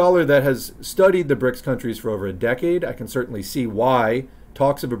 As a scholar that has studied the BRICS countries for over a decade, I can certainly see why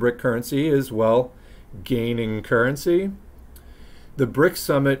talks of a BRIC currency is, well, gaining currency. The BRICS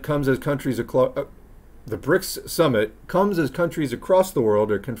summit comes as countries across the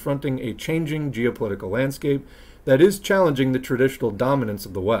world are confronting a changing geopolitical landscape that is challenging the traditional dominance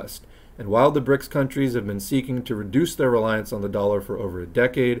of the West. And while the BRICS countries have been seeking to reduce their reliance on the dollar for over a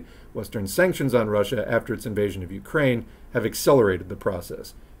decade, Western sanctions on Russia after its invasion of Ukraine have accelerated the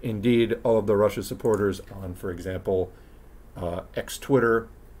process. Indeed, all of the Russia supporters on, for example, X-Twitter.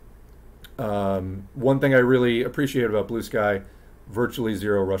 One thing I really appreciate about Blue Sky, virtually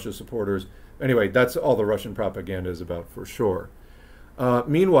zero Russia supporters. Anyway, that's all the Russian propaganda is about for sure.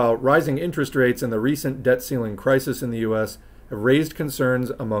 Meanwhile, rising interest rates and the recent debt ceiling crisis in the U.S. have raised concerns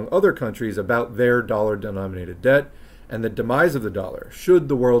among other countries about their dollar-denominated debt and the demise of the dollar, should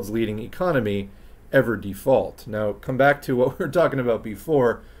the world's leading economy ever default. Now, come back to what we were talking about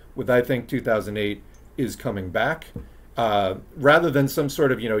before with, I think, 2008 is coming back. Rather than some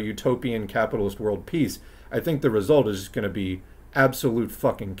sort of, utopian capitalist world peace, I think the result is just going to be absolute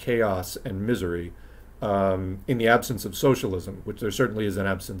fucking chaos and misery in the absence of socialism, which there certainly is an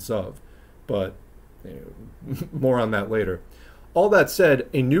absence of. But more on that later. All that said,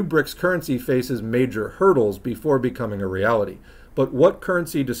 a new BRICS currency faces major hurdles before becoming a reality. But what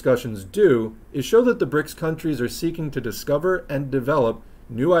currency discussions do is show that the BRICS countries are seeking to discover and develop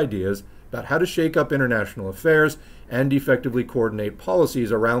new ideas about how to shake up international affairs and effectively coordinate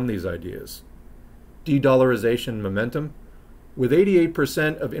policies around these ideas. De-dollarization momentum. With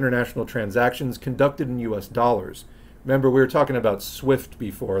 88% of international transactions conducted in US dollars. Remember, we were talking about SWIFT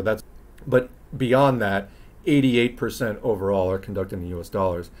before, but beyond that, 88% overall are conducted in US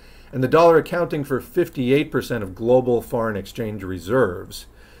dollars. And the dollar accounting for 58% of global foreign exchange reserves.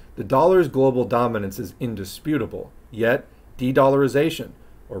 The dollar's global dominance is indisputable, yet de-dollarization,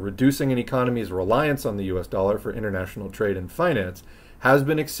 or reducing an economy's reliance on the US dollar for international trade and finance, has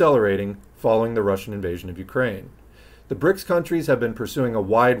been accelerating following the Russian invasion of Ukraine. The BRICS countries have been pursuing a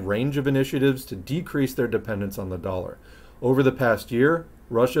wide range of initiatives to decrease their dependence on the dollar. Over the past year,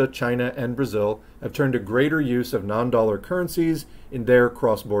 Russia, China, and Brazil have turned to greater use of non-dollar currencies in their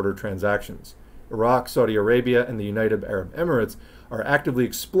cross-border transactions. Iraq, Saudi Arabia, and the United Arab Emirates are actively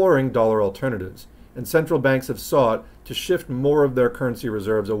exploring dollar alternatives, and central banks have sought to shift more of their currency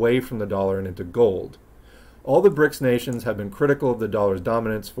reserves away from the dollar and into gold. All the BRICS nations have been critical of the dollar's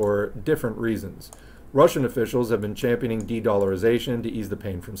dominance for different reasons. Russian officials have been championing de-dollarization to ease the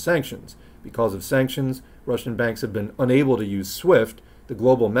pain from sanctions. Because of sanctions, Russian banks have been unable to use SWIFT, the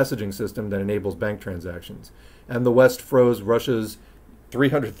global messaging system that enables bank transactions. And the West froze Russia's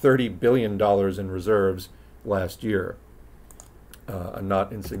 $330 billion in reserves last year, a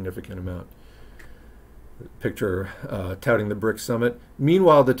not insignificant amount. Picture touting the BRICS summit.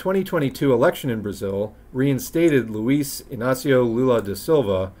 Meanwhile, the 2022 election in Brazil reinstated Luiz Inácio Lula da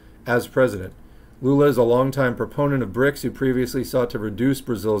Silva as president. Lula is a longtime proponent of BRICS who previously sought to reduce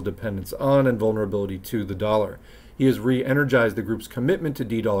Brazil's dependence on and vulnerability to the dollar. He has re-energized the group's commitment to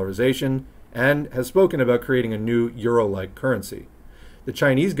de-dollarization and has spoken about creating a new euro-like currency. The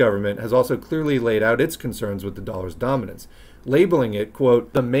Chinese government has also clearly laid out its concerns with the dollar's dominance, labeling it,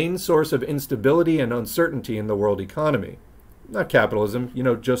 quote, the main source of instability and uncertainty in the world economy. Not capitalism,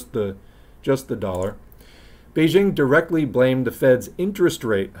 just the dollar. Beijing directly blamed the Fed's interest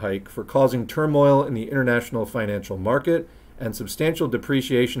rate hike for causing turmoil in the international financial market and substantial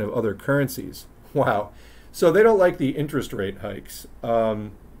depreciation of other currencies. Wow. So they don't like the interest rate hikes.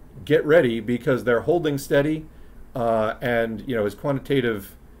 Get ready, because they're holding steady, and as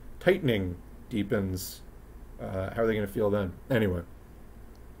quantitative tightening deepens, how are they going to feel then? Anyway,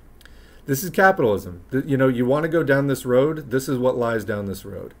 this is capitalism. You want to go down this road, this is what lies down this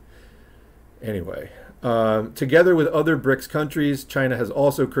road. Anyway, together with other BRICS countries, China has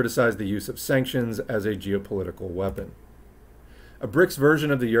also criticized the use of sanctions as a geopolitical weapon. A BRICS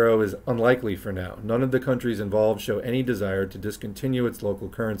version of the euro is unlikely for now. None of the countries involved show any desire to discontinue its local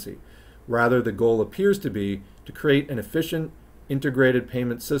currency. Rather, the goal appears to be to create an efficient, integrated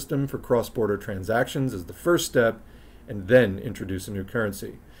payment system for cross-border transactions as the first step, and then introduce a new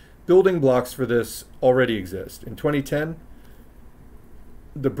currency. Building blocks for this already exist. In 2010,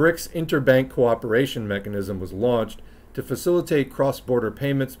 the BRICS Interbank Cooperation Mechanism was launched to facilitate cross-border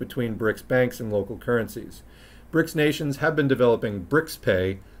payments between BRICS banks and local currencies. BRICS nations have been developing BRICS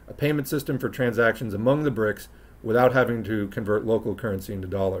Pay, a payment system for transactions among the BRICS without having to convert local currency into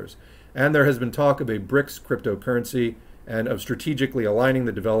dollars. And there has been talk of a BRICS cryptocurrency and of strategically aligning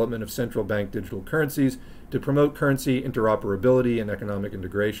the development of central bank digital currencies to promote currency interoperability and economic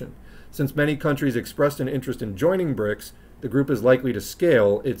integration. Since many countries expressed an interest in joining BRICS, the group is likely to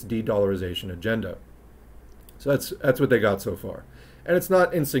scale its de-dollarization agenda. So that's what they got so far. And it's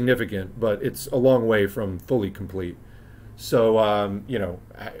not insignificant, but it's a long way from fully complete. So,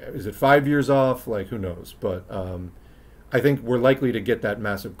 is it 5 years off? Who knows? But I think we're likely to get that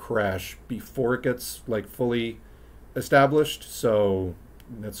massive crash before it gets, fully established. So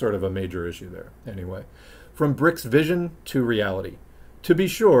that's sort of a major issue there. Anyway, from BRICS vision to reality. To be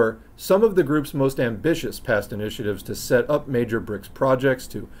sure, some of the group's most ambitious past initiatives to set up major BRICS projects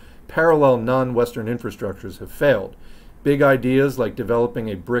to parallel non-Western infrastructures have failed. Big ideas like developing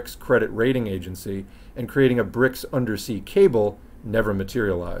a BRICS credit rating agency and creating a BRICS undersea cable never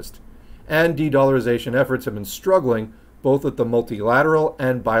materialized. And de-dollarization efforts have been struggling both at the multilateral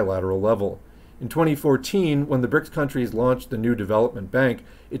and bilateral level. In 2014, when the BRICS countries launched the new development bank,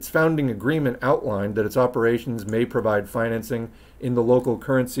 its founding agreement outlined that its operations may provide financing in the local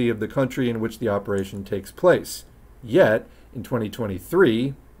currency of the country in which the operation takes place. Yet, in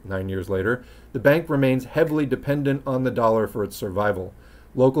 2023, 9 years later, the bank remains heavily dependent on the dollar for its survival.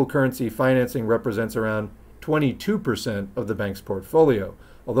 Local currency financing represents around 22% of the bank's portfolio,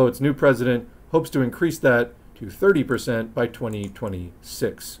 although its new president hopes to increase that to 30% by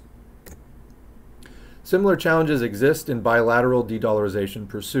 2026. Similar challenges exist in bilateral de-dollarization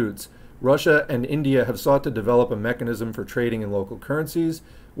pursuits. Russia and India have sought to develop a mechanism for trading in local currencies,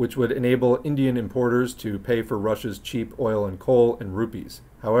 which would enable Indian importers to pay for Russia's cheap oil and coal in rupees.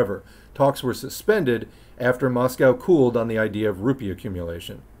 However, talks were suspended after Moscow cooled on the idea of rupee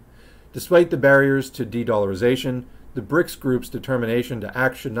accumulation. Despite the barriers to de-dollarization, the BRICS group's determination to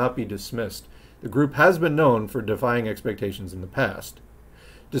act should not be dismissed. The group has been known for defying expectations in the past.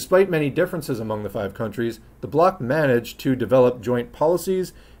 Despite many differences among the 5 countries, the bloc managed to develop joint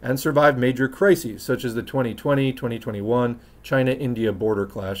policies and survive major crises, such as the 2020-2021 China-India border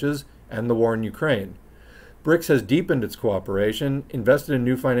clashes and the war in Ukraine. BRICS has deepened its cooperation, invested in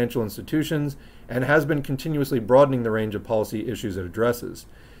new financial institutions, and has been continuously broadening the range of policy issues it addresses.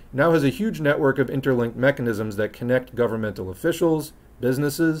 It now has a huge network of interlinked mechanisms that connect governmental officials,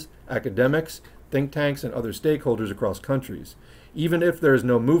 businesses, academics, think tanks, and other stakeholders across countries. Even if there is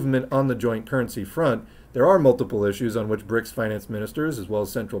no movement on the joint currency front, there are multiple issues on which BRICS finance ministers, as well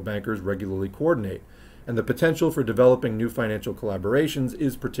as central bankers, regularly coordinate, and the potential for developing new financial collaborations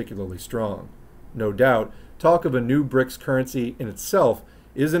is particularly strong. No doubt, talk of a new BRICS currency in itself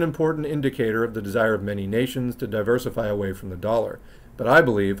is an important indicator of the desire of many nations to diversify away from the dollar. But I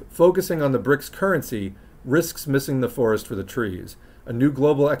believe focusing on the BRICS currency risks missing the forest for the trees. A new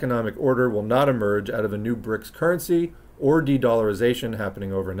global economic order will not emerge out of a new BRICS currency or de-dollarization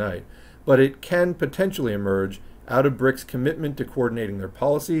happening overnight, but it can potentially emerge out of BRICS' commitment to coordinating their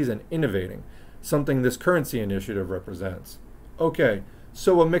policies and innovating, something this currency initiative represents. Okay,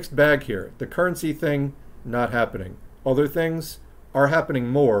 so a mixed bag here. The currency thing, not happening. Other things are happening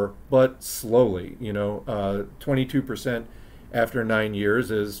more, but slowly. 22% after 9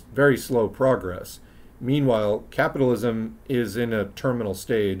 years is very slow progress. Meanwhile, capitalism is in a terminal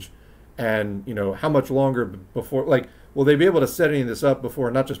stage, and how much longer before, will they be able to set any of this up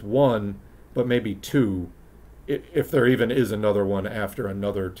before not just one, but maybe 2, if there even is another one after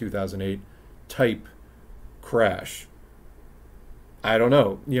another 2008 type crash? I don't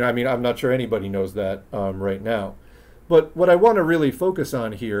know. I'm not sure anybody knows that right now. But what I want to really focus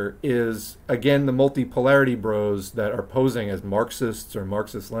on here is, again, the multipolarity bros that are posing as Marxists or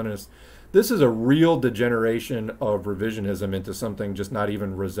Marxist-Leninists. This is a real degeneration of revisionism into something just not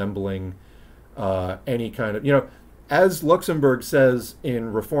even resembling any kind of, as Luxemburg says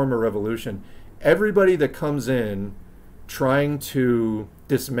in Reform or Revolution, everybody that comes in trying to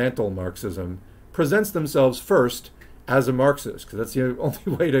dismantle Marxism presents themselves first as a Marxist, because that's the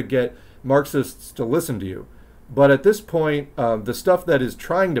only way to get Marxists to listen to you. But at this point, the stuff that is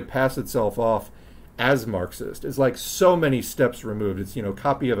trying to pass itself off as Marxist is like so many steps removed. It's,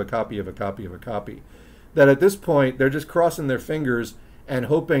 copy of a copy of a copy of a copy, that at this point, they're just crossing their fingers and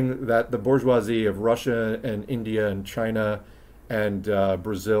hoping that the bourgeoisie of Russia and India and China and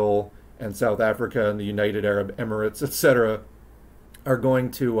Brazil and South Africa and the United Arab Emirates, etc., are going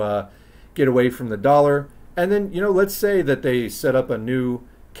to get away from the dollar. And then, let's say that they set up a new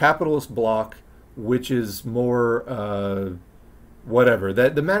capitalist bloc, which is more, whatever,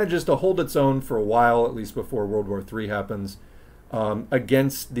 that manages to hold its own for a while, at least before World War III happens,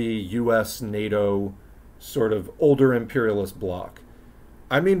 against the US, NATO, sort of older imperialist bloc.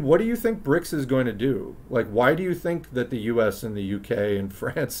 What do you think BRICS is going to do? Why do you think that the US and the UK and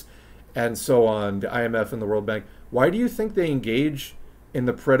France and so on, the IMF and the World Bank, why do you think they engage in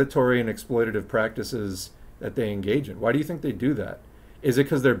the predatory and exploitative practices that they engage in? Why do you think they do that? Is it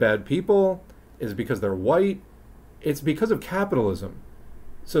because they're bad people? Is it because they're white? It's because of capitalism.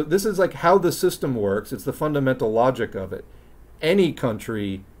 So this is how the system works. It's the fundamental logic of it. Any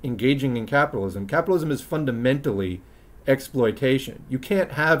country engaging in capitalism is fundamentally exploitation. You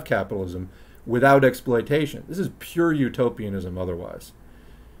can't have capitalism without exploitation. This is pure utopianism otherwise.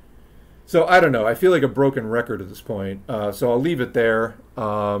 So I don't know. I feel like a broken record at this point. So I'll leave it there.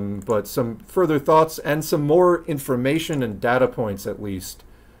 But some further thoughts and some more information and data points, at least,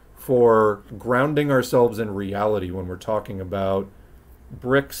 for grounding ourselves in reality when we're talking about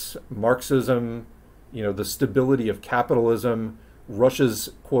BRICS, Marxism, the stability of capitalism,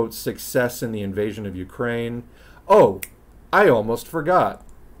 Russia's, quote, success in the invasion of Ukraine. Oh, I almost forgot.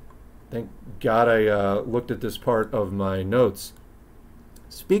 Thank God I looked at this part of my notes.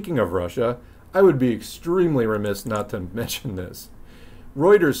 Speaking of Russia, I would be extremely remiss not to mention this.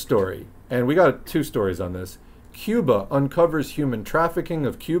 Reuters story, and we got 2 stories on this. Cuba uncovers human trafficking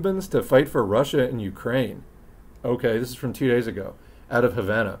of Cubans to fight for Russia and Ukraine. Okay, this is from 2 days ago, out of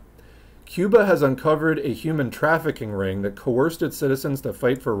Havana. Cuba has uncovered a human trafficking ring that coerced its citizens to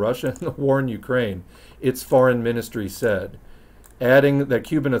fight for Russia in the war in Ukraine, its foreign ministry said, adding that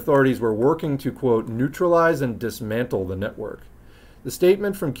Cuban authorities were working to, quote, neutralize and dismantle the network. The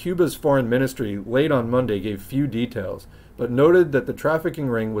statement from Cuba's foreign ministry late on Monday gave few details, but noted that the trafficking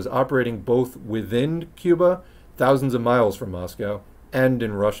ring was operating both within Cuba, thousands of miles from Moscow, and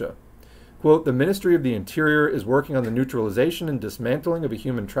in Russia. Quote, the Ministry of the Interior is working on the neutralization and dismantling of a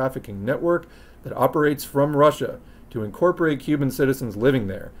human trafficking network that operates from Russia to incorporate Cuban citizens living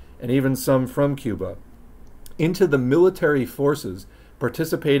there, and even some from Cuba, into the military forces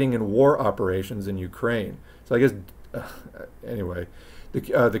participating in war operations in Ukraine. So I guess, anyway,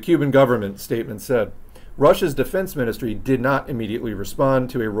 the Cuban government statement said, Russia's defense ministry did not immediately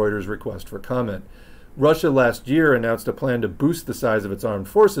respond to a Reuters request for comment. Russia last year announced a plan to boost the size of its armed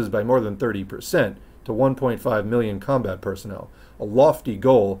forces by more than 30% to 1.5 million combat personnel, a lofty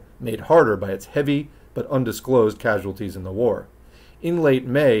goal made harder by its heavy but undisclosed casualties in the war. In late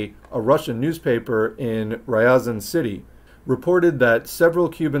May, a Russian newspaper in Ryazan City reported that several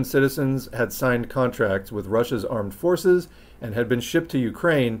Cuban citizens had signed contracts with Russia's armed forces and had been shipped to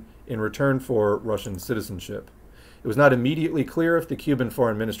Ukraine in return for Russian citizenship. It was not immediately clear if the Cuban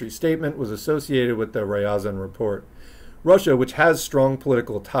Foreign Ministry statement was associated with the Ryazan report. Russia, which has strong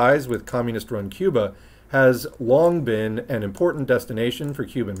political ties with communist-run Cuba, has long been an important destination for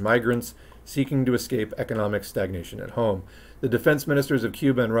Cuban migrants seeking to escape economic stagnation at home. The defense ministers of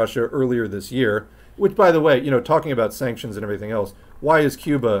Cuba and Russia earlier this year, which, by the way, talking about sanctions and everything else, why is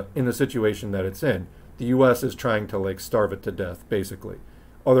Cuba in the situation that it's in? The U.S. is trying to, starve it to death, basically.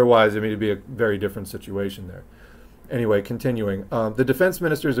 Otherwise, it'd be a very different situation there. Anyway, continuing. The defense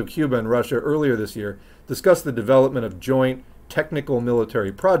ministers of Cuba and Russia earlier this year discussed the development of joint technical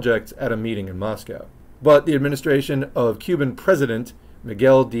military projects at a meeting in Moscow. But the administration of Cuban President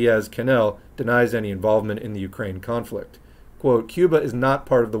Miguel Diaz-Canel denies any involvement in the Ukraine conflict. Quote, Cuba is not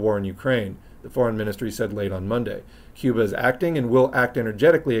part of the war in Ukraine, the foreign ministry said late on Monday. Cuba is acting and will act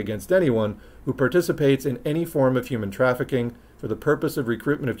energetically against anyone who participates in any form of human trafficking for the purpose of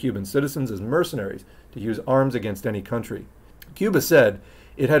recruitment of Cuban citizens as mercenaries to use arms against any country. Cuba said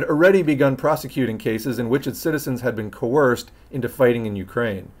it had already begun prosecuting cases in which its citizens had been coerced into fighting in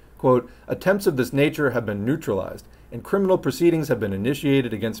Ukraine. Quote, attempts of this nature have been neutralized, and criminal proceedings have been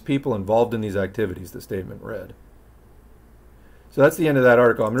initiated against people involved in these activities, the statement read. So that's the end of that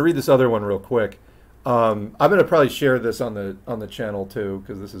article. I'm going to read this other one real quick. I'm going to probably share this on the channel too,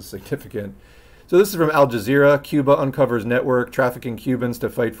 because this is significant. So this is from Al Jazeera. Cuba uncovers network trafficking Cubans to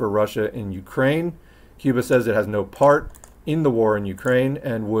fight for Russia in Ukraine. Cuba says it has no part in the war in Ukraine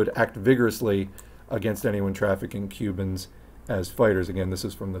and would act vigorously against anyone trafficking Cubans as fighters. Again, this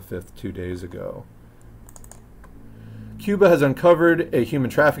is from the 5th, 2 days ago. Cuba has uncovered a human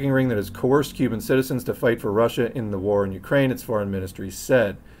trafficking ring that has coerced Cuban citizens to fight for Russia in the war in Ukraine, its foreign ministry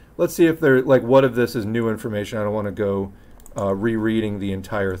said. Let's see if there, what of this is new information. I don't want to go rereading the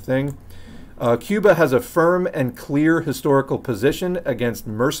entire thing. Cuba has a firm and clear historical position against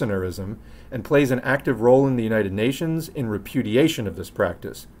mercenarism and plays an active role in the United Nations in repudiation of this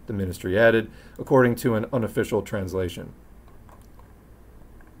practice, the ministry added, according to an unofficial translation.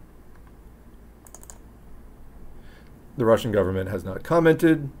 The Russian government has not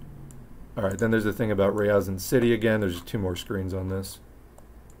commented. All right, then there's the thing about Ryazan City again. There's just 2 more screens on this.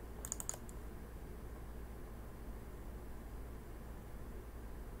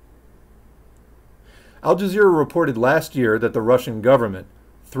 Al Jazeera reported last year that the Russian government,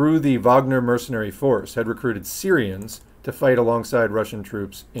 through the Wagner mercenary force, had recruited Syrians to fight alongside Russian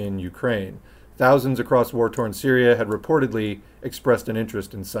troops in Ukraine. Thousands across war-torn Syria had reportedly expressed an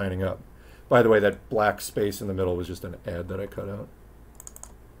interest in signing up. By the way, that black space in the middle was just an ad that I cut out.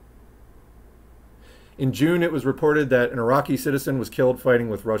 In June, it was reported that an Iraqi citizen was killed fighting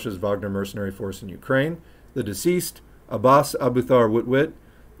with Russia's Wagner mercenary force in Ukraine. The deceased, Abbas Abuthar Witwit,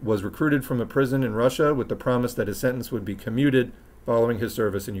 was recruited from a prison in Russia with the promise that his sentence would be commuted following his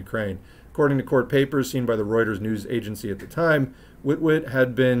service in Ukraine. According to court papers seen by the Reuters news agency at the time, Witwit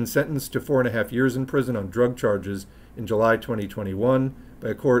had been sentenced to 4.5 years in prison on drug charges in July 2021 by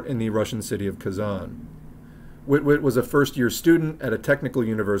a court in the Russian city of Kazan. Witwit was a first-year student at a technical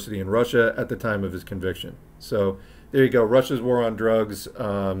university in Russia at the time of his conviction. So there you go, Russia's war on drugs.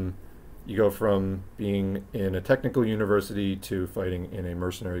 You go from being in a technical university to fighting in a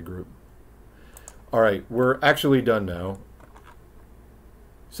mercenary group. All right, we're actually done now.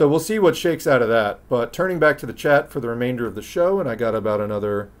 So we'll see what shakes out of that. But turning back to the chat for the remainder of the show, and I got about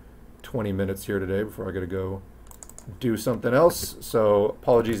another 20 minutes here today before I got to go do something else. So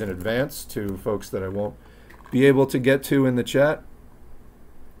apologies in advance to folks that I won't be able to get to in the chat.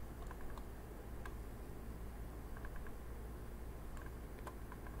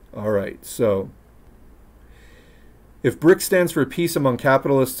 All right, so if BRICS stands for peace among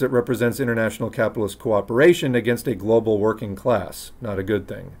capitalists, it represents international capitalist cooperation against a global working class. Not a good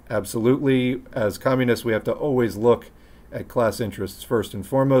thing. Absolutely, as communists, we have to always look at class interests first and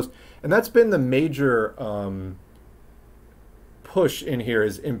foremost. And that's been the major push in here,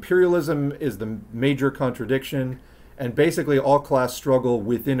 is imperialism is the major contradiction. And basically all class struggle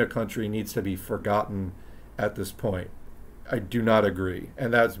within a country needs to be forgotten at this point. I do not agree.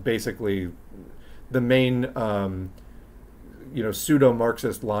 And that's basically the main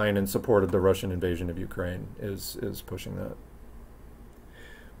pseudo-Marxist line in support of the Russian invasion of Ukraine is pushing that.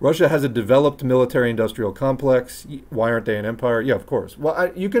 Russia has a developed military-industrial complex. Why aren't they an empire? Yeah, of course.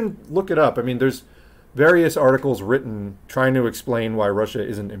 Well, you can look it up. I mean, there's various articles written trying to explain why Russia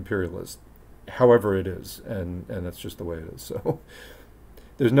isn't imperialist. However it is, and that's just the way it is. So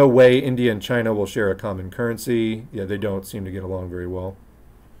there's no way India and China will share a common currency. Yeah, they don't seem to get along very well.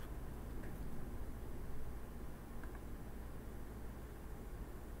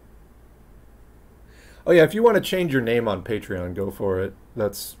 Oh yeah, if you want to change your name on Patreon, go for it.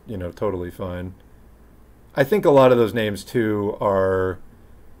 That's, totally fine. I think a lot of those names too are,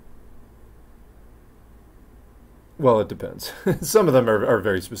 well, it depends. Some of them are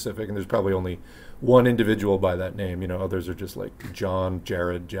very specific, and there's probably only one individual by that name. Others are just like John,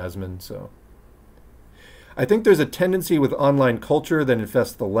 Jared, Jasmine. So I think there's a tendency with online culture that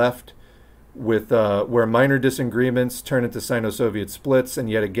infests the left, with where minor disagreements turn into Sino-Soviet splits, and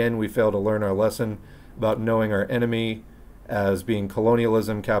yet again we fail to learn our lesson about knowing our enemy as being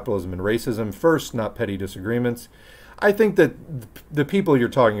colonialism, capitalism, and racism first, not petty disagreements. I think that the people you're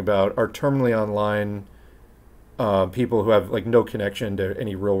talking about are terminally online people who have like no connection to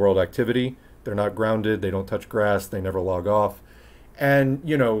any real-world activity. They're not grounded. They don't touch grass. They never log off. And,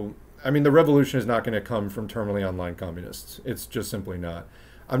 the revolution is not going to come from terminally online communists. It's just simply not.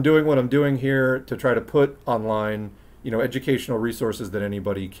 I'm doing what I'm doing here to try to put online, educational resources that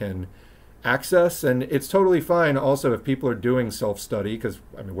anybody can access. And it's totally fine also if people are doing self-study, because,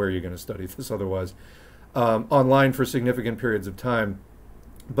 where are you going to study this otherwise, online for significant periods of time.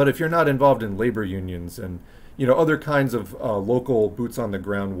 But if you're not involved in labor unions and, other kinds of local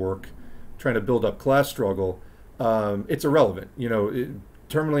boots-on-the-ground work, trying to build up class struggle, it's irrelevant.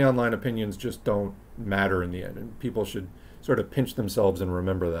 Terminally online opinions just don't matter in the end, and people should sort of pinch themselves and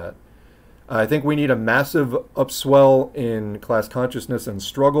remember that. I think we need a massive upswell in class consciousness and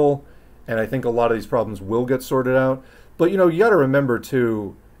struggle, and I think a lot of these problems will get sorted out. But, you got to remember,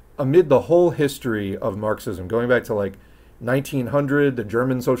 too, amid the whole history of Marxism, going back to, 1900, the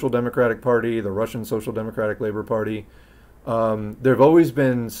German Social Democratic Party, the Russian Social Democratic Labor Party, there have always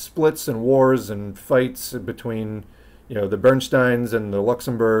been splits and wars and fights between, the Bernsteins and the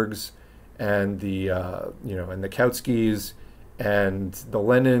Luxemburgs and the, and the Kautskys and the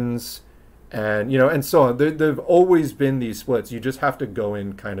Lenins and, and so on. There've always been these splits. You just have to go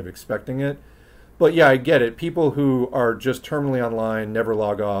in kind of expecting it. But yeah, I get it. People who are just terminally online, never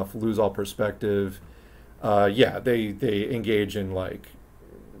log off, lose all perspective. Yeah, they engage in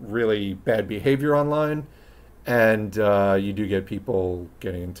really bad behavior online. And you do get people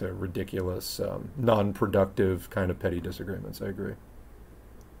getting into ridiculous, non-productive kind of petty disagreements. I agree.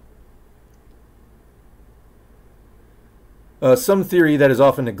 Some theory that is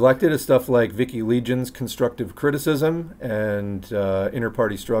often neglected is stuff like Vicky Legion's constructive criticism and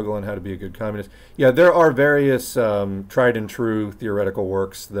inter-party struggle and how to be a good communist. Yeah, there are various tried and true theoretical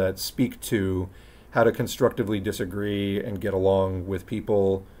works that speak to how to constructively disagree and get along with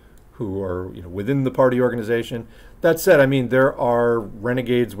people who are within the party organization. That said, there are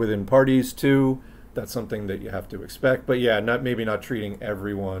renegades within parties too. That's something that you have to expect. But yeah, maybe not treating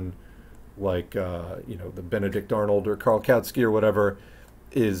everyone like the Benedict Arnold or Karl Kautsky or whatever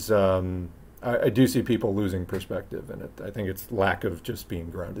is. I do see people losing perspective, and I think it's lack of just being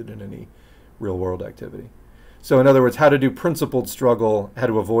grounded in any real world activity. So in other words, how to do principled struggle, how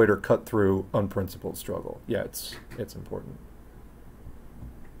to avoid or cut through unprincipled struggle. Yeah, it's important.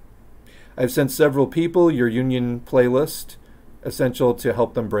 I've sent several people your union playlist, essential to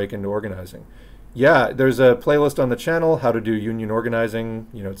help them break into organizing. Yeah, there's a playlist on the channel, how to do union organizing.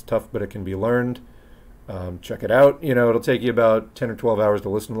 It's tough, but it can be learned. Check it out. It'll take you about 10 or 12 hours to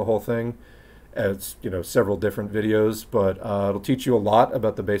listen to the whole thing. It's, several different videos, but it'll teach you a lot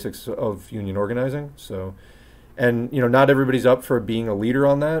about the basics of union organizing. So And, not everybody's up for being a leader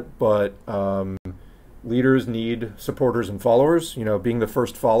on that, but leaders need supporters and followers. Being the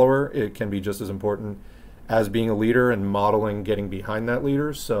first follower, it can be just as important as being a leader and modeling getting behind that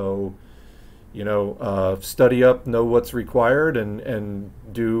leader. So, study up, know what's required, and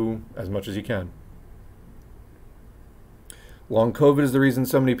do as much as you can. Long COVID is the reason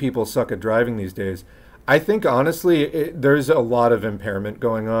so many people suck at driving these days. I think, honestly, there's a lot of impairment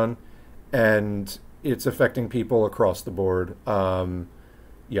going on, and it's affecting people across the board.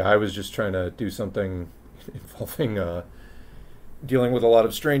 Yeah, I was just trying to do something involving dealing with a lot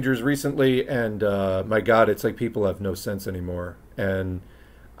of strangers recently, and my God, it's like people have no sense anymore. And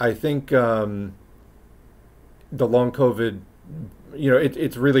I think the long COVID,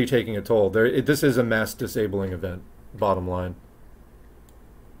 it's really taking a toll. This is a mass disabling event, bottom line.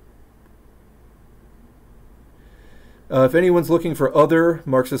 If anyone's looking for other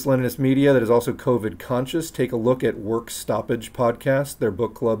Marxist-Leninist media that is also COVID conscious, take a look at Work Stoppage Podcast. Their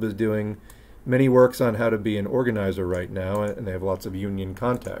book club is doing many works on how to be an organizer right now, and they have lots of union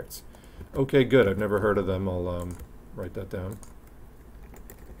contacts. Okay, good. I've never heard of them. I'll write that down.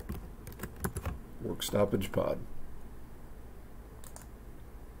 Work Stoppage Pod.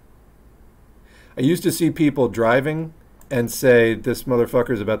 I used to see people driving and say, this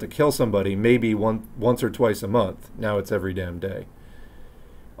motherfucker's about to kill somebody, maybe once or twice a month. Now it's every damn day.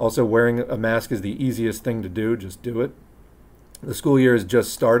 Also, wearing a mask is the easiest thing to do. Just do it. The school year is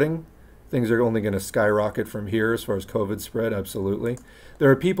just starting. Things are only going to skyrocket from here as far as COVID spread, absolutely.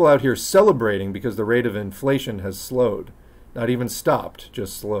 There are people out here celebrating because the rate of inflation has slowed. Not even stopped,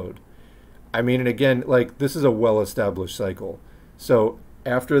 just slowed. I mean, and again, this is a well-established cycle. So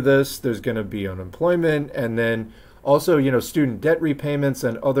after this, there's going to be unemployment, and then also, student debt repayments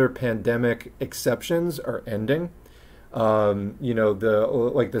and other pandemic exceptions are ending.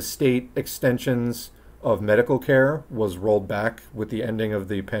 The state extensions of medical care was rolled back with the ending of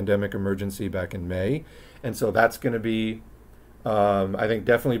the pandemic emergency back in May. And so that's going to be, I think,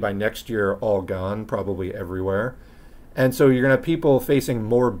 definitely by next year, all gone, probably everywhere. And so you're going to have people facing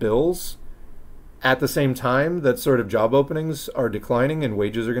more bills at the same time that sort of job openings are declining and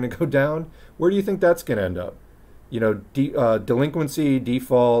wages are going to go down. Where do you think that's going to end up? Delinquency,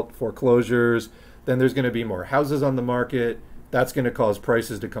 default, foreclosures, then there's going to be more houses on the market. That's going to cause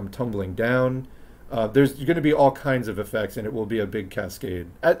prices to come tumbling down. There's going to be all kinds of effects, and it will be a big cascade,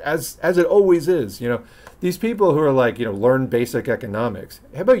 as it always is. These people who are like, learn basic economics.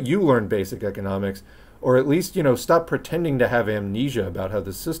 How about you learn basic economics, or at least, stop pretending to have amnesia about how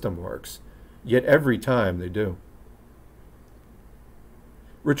the system works. Yet every time they do.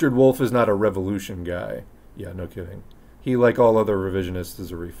 Richard Wolff is not a revolution guy. Yeah, no kidding. He, like all other revisionists,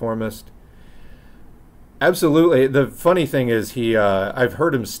 is a reformist. Absolutely. The funny thing is, I've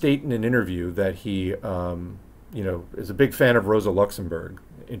heard him state in an interview that he, is a big fan of Rosa Luxemburg.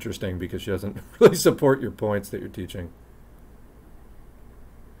 Interesting, because she doesn't really support your points that you're teaching.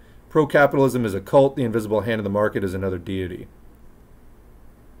 Pro-capitalism is a cult. The invisible hand of the market is another deity.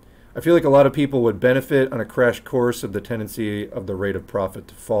 I feel like a lot of people would benefit on a crash course of the tendency of the rate of profit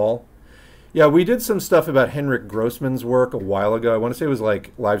to fall. Yeah, we did some stuff about Henrik Grossman's work a while ago. I want to say it was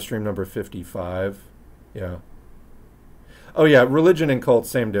like Livestream number 55. Yeah. Oh yeah, religion and cult,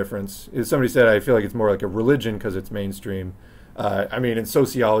 same difference. As somebody said, I feel like it's more like a religion because it's mainstream. I mean, in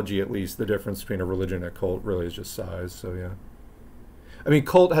sociology at least, the difference between a religion and a cult really is just size, so yeah. I mean,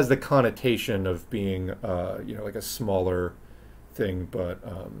 cult has the connotation of being, like a smaller thing, but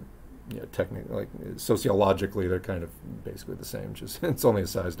technically, like sociologically, they're kind of basically the same. Just it's only a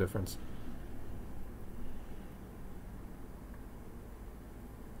size difference.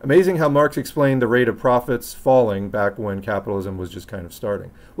 Amazing how Marx explained the rate of profits falling back when capitalism was just kind of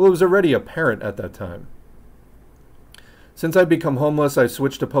starting. Well, it was already apparent at that time. Since I've become homeless, I've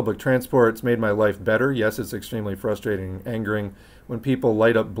switched to public transport. It's made my life better. Yes, it's extremely frustrating and angering when people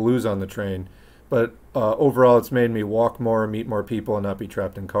light up blues on the train. But overall, it's made me walk more, meet more people, and not be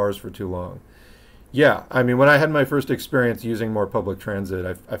trapped in cars for too long. Yeah, I mean, when I had my first experience using more public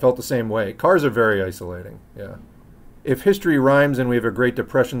transit, I felt the same way. Cars are very isolating, yeah. If history rhymes and we have a Great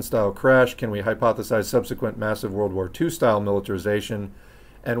Depression-style crash, can we hypothesize subsequent massive World War II-style militarization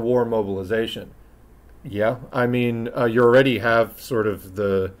and war mobilization? Yeah, I mean, you already have sort of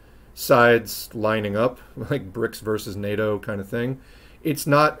the sides lining up, like BRICS versus NATO kind of thing. It's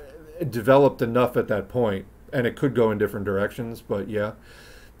not developed enough at that point, and it could go in different directions, but yeah.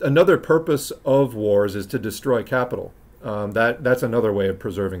 Another purpose of wars is to destroy capital. That's another way of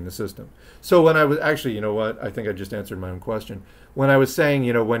preserving the system. So when I was actually, you know what? I think I just answered my own question. When I was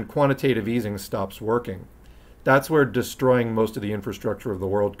saying, when quantitative easing stops working. That's where destroying most of the infrastructure of the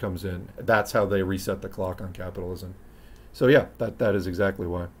world comes in. That's how they reset the clock on capitalism. So yeah, that is exactly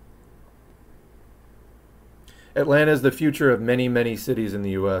why. Atlanta is the future of many, many cities in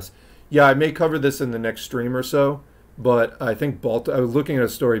the U.S. Yeah, I may cover this in the next stream or so, but I think I was looking at a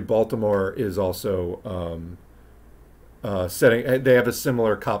story. Baltimore is also setting. They have a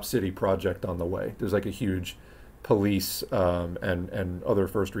similar cop city project on the way. There's like a huge police and other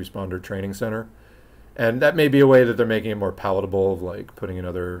first responder training center, and that may be a way that they're making it more palatable, of like putting in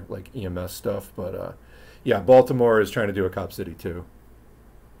other like EMS stuff. But yeah, Baltimore is trying to do a cop city too.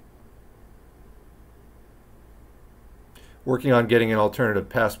 Working on getting an alternative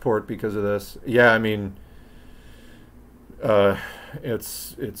passport because of this. Yeah, I mean,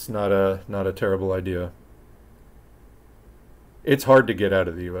 it's not a terrible idea. It's hard to get out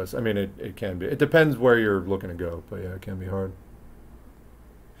of the U.S. I mean, it can be. It depends where you're looking to go, but yeah, it can be hard.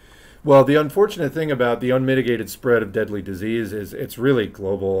 Well, the unfortunate thing about the unmitigated spread of deadly disease is it's really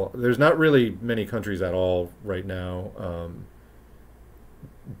global. There's not really many countries at all right now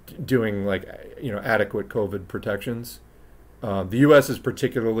doing like adequate COVID protections. The U.S. is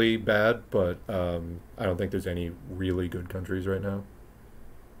particularly bad, but I don't think there's any really good countries right now.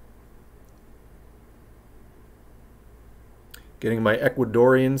 Getting my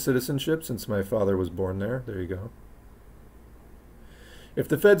Ecuadorian citizenship since my father was born there. There you go. If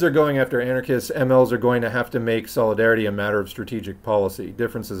the feds are going after anarchists, MLs are going to have to make solidarity a matter of strategic policy.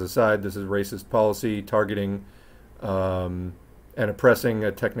 Differences aside, this is racist policy targeting and oppressing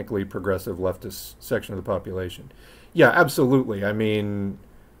a technically progressive leftist section of the population. Yeah, absolutely. I mean,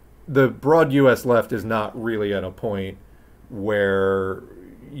 the broad U.S. left is not really at a point where,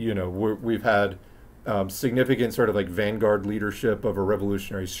 we've had significant sort of like vanguard leadership of a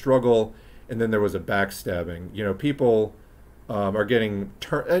revolutionary struggle, and then there was a backstabbing. People are getting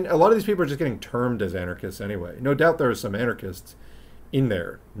and a lot of these people are just getting termed as anarchists anyway. No doubt there are some anarchists in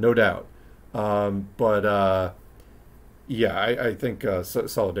there, no doubt. But yeah, I think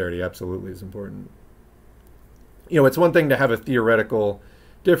solidarity absolutely is important. It's one thing to have a theoretical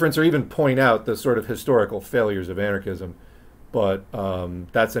difference or even point out the sort of historical failures of anarchism, but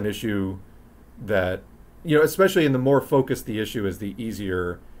that's an issue that, especially in the more focused the issue is, the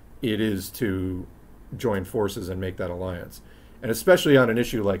easier it is to join forces and make that alliance. And especially on an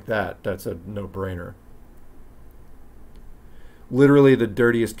issue like that, that's a no-brainer. Literally the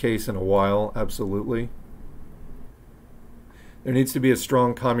dirtiest case in a while, absolutely. There needs to be a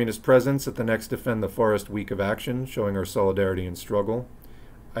strong communist presence at the next Defend the Forest week of action, showing our solidarity and struggle.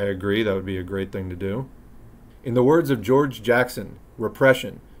 I agree, that would be a great thing to do. In the words of George Jackson,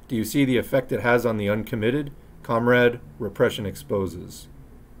 repression. Do you see the effect it has on the uncommitted? Comrade, repression exposes.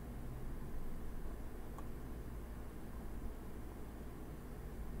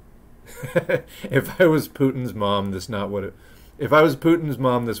 If I was Putin's mom, if I was Putin's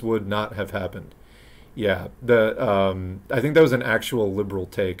mom, this would not have happened. Yeah, I think that was an actual liberal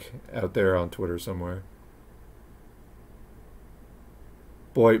take out there on Twitter somewhere.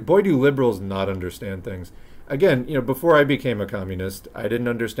 Boy, do liberals not understand things. Again, before I became a communist, I didn't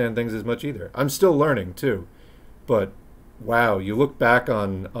understand things as much either. I'm still learning too, but wow, you look back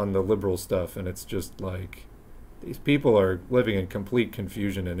on the liberal stuff, and it's just like these people are living in complete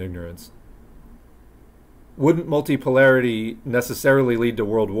confusion and ignorance. Wouldn't multipolarity necessarily lead to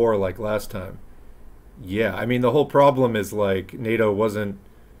world war like last time? Yeah, I mean, the whole problem is like NATO wasn't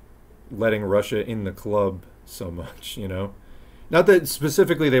letting Russia in the club so much, Not that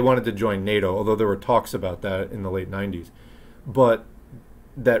specifically they wanted to join NATO, although there were talks about that in the late 90s, but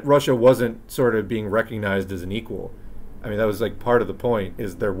that Russia wasn't sort of being recognized as an equal. I mean, that was like part of the point,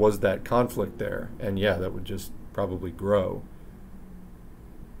 is there was that conflict there, and yeah, that would just probably grow.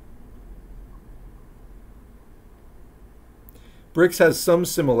 BRICS has some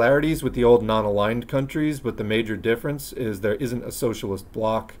similarities with the old non-aligned countries, but the major difference is there isn't a socialist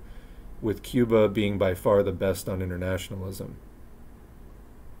bloc, with Cuba being by far the best on internationalism.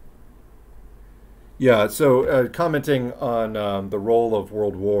 Yeah, so commenting on the role of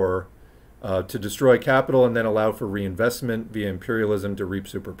World War to destroy capital and then allow for reinvestment via imperialism to reap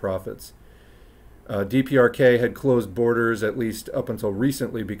super profits. DPRK had closed borders at least up until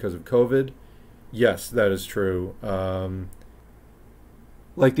recently because of COVID. Yes, that is true.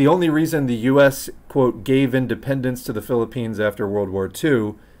 Like the only reason the U.S., quote, gave independence to the Philippines after World War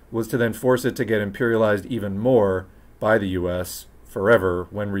II was to then force it to get imperialized even more by the U.S. forever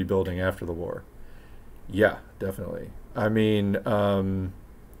when rebuilding after the war. Yeah, definitely. I mean, I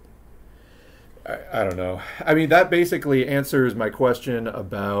don't know. I mean, that basically answers my question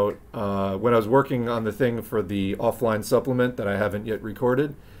about when I was working on the thing for the offline supplement that I haven't yet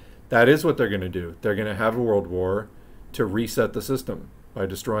recorded. That is what they're going to do. They're going to have a world war to reset the system by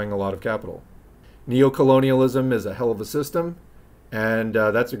destroying a lot of capital. Neocolonialism is a hell of a system, and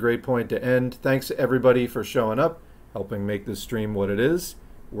that's a great point to end. Thanks to everybody for showing up, helping make this stream what it is.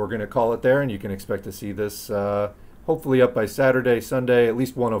 We're going to call it there, and you can expect to see this hopefully up by Saturday, Sunday. At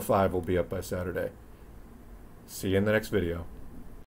least 105 will be up by Saturday. See you in the next video.